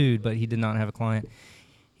tattooed, but he did not have a client.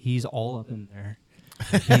 He's all up in there.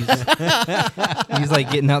 He's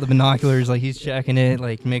like getting out the binoculars, like he's checking it,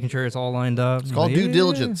 like making sure it's all lined up. It's called due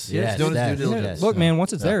diligence. Yes, doing his due diligence. Look, man,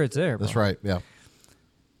 once it's there, it's there. Bro. That's right. Yeah.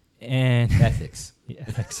 And ethics. Yeah,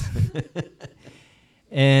 ethics.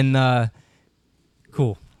 And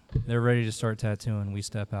cool. They're ready to start tattooing. We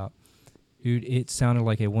step out. Dude, it sounded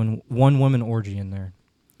like a one woman orgy in there.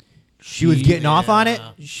 She was getting off on it?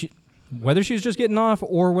 Whether she was just getting off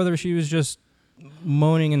or whether she was just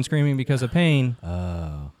moaning and screaming because of pain.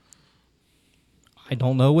 Oh. I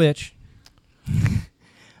don't know which.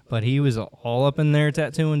 But he was all up in there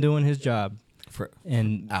tattooing, doing his job. For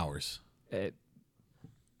and hours.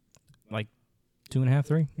 Like 2.5,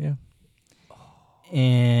 3, yeah.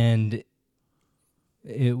 And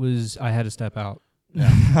it was, I had to step out. Yeah.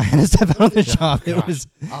 I had to step out of the shop.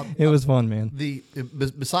 It was fun, man.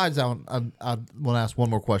 Besides that, I want to ask one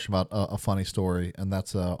more question about a funny story, and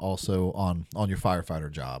that's also on your firefighter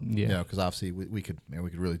job. Yeah. You know, because obviously we could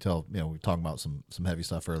really tell. You know, we were talking about some heavy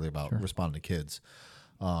stuff earlier about responding to kids.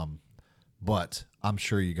 But I'm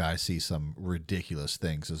sure you guys see some ridiculous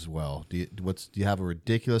things as well. Do you have a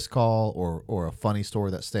ridiculous call or a funny story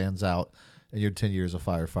that stands out in your 10 years of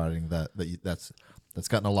firefighting that's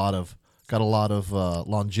gotten a lot of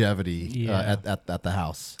longevity at the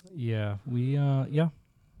house? Yeah, we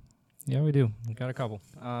we do. We got a couple.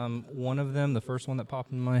 One of them, the first one that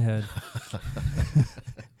popped in my head.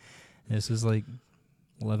 This is like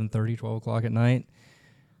 11:30, 12 o'clock at night.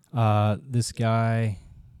 This guy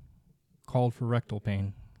called for rectal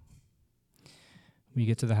pain. We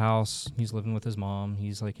get to the house. He's living with his mom.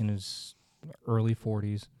 He's like in his early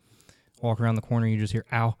 40s. Walk around the corner, you just hear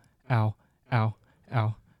ow, ow, ow,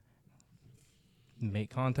 ow. Make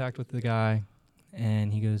contact with the guy,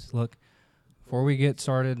 and he goes, "Look, before we get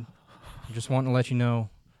started, I just want to let you know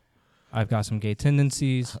I've got some gay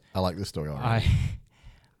tendencies." I like this story already.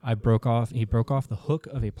 He broke off the hook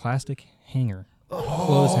of a plastic hanger,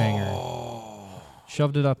 clothes hanger.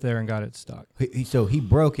 Shoved it up there and got it stuck. So he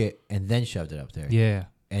broke it and then shoved it up there. Yeah.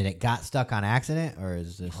 And it got stuck on accident, or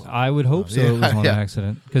is this? I would hope so. It was on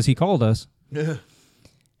accident because he called us. Yeah.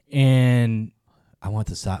 And I want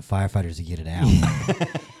the firefighters to get it out.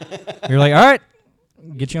 you're like, all right,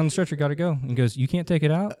 get you on the stretcher, got to go. And he goes, you can't take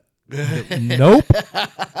it out? Nope.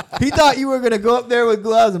 He thought you were going to go up there with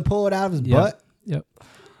gloves and pull it out of his butt? Yep.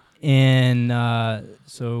 And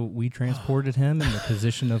so we transported him in the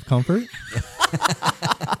position of comfort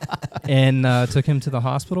and took him to the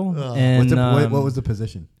hospital. And what was the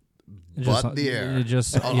position? Just butt in the air.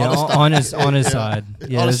 Just on his side.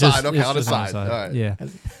 Yeah, on his side. Just, Okay, on his just side. All right. Yeah.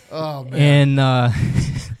 Oh man. And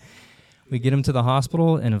we get him to the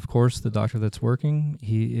hospital, and of course, the doctor that's working,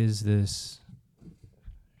 he is this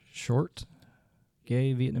short,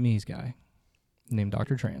 gay Vietnamese guy named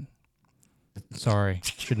Dr. Tran. Sorry,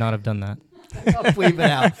 should not have done that. I'll bleep it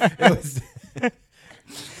out.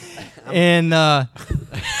 And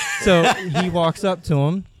so he walks up to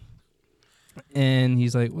him, and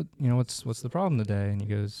he's like, what's the problem today? And he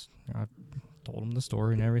goes, I told him the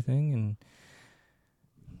story and everything, and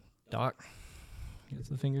Doc gets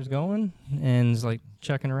the fingers going and is like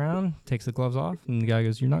checking around, takes the gloves off, and the guy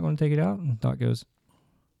goes, you're not going to take it out? And Doc goes,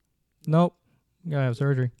 nope, you gotta have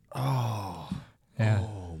surgery. Oh. Yeah.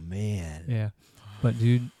 Oh, man. Yeah. But,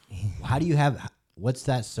 dude. How do you have... What's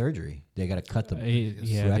that surgery? They got to cut the rectum? They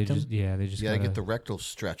just you gotta get the rectal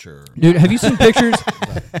stretcher. Dude, have you seen pictures?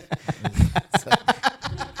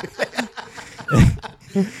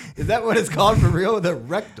 Is that what it's called for real? The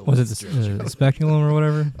rectal. Was it the speculum or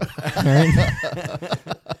whatever? Right?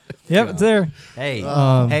 Yep, it's there. Hey,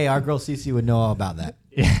 our girl Cece would know all about that.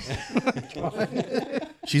 Yeah.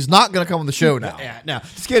 She's not gonna come on the show now. No,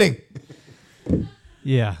 just kidding.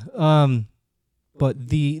 Yeah. But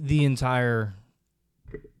the entire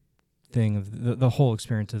thing of the whole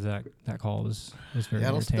experience of that call was very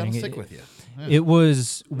entertaining. That'll stick with you. Yeah. It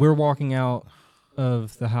was, we're walking out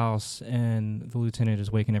of the house and the lieutenant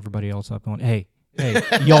is waking everybody else up going, hey,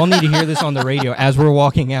 y'all need to hear this on the radio as we're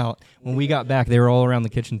walking out. When we got back, they were all around the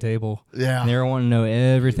kitchen table. Yeah. And they were wanting to know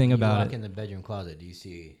everything about walk it. In the bedroom closet, do you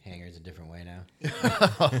see hangers a different way now?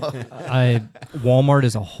 Walmart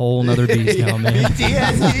is a whole nother beast now, man.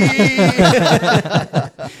 PTSD!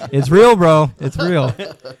 It's real, bro. It's real.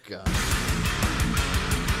 God.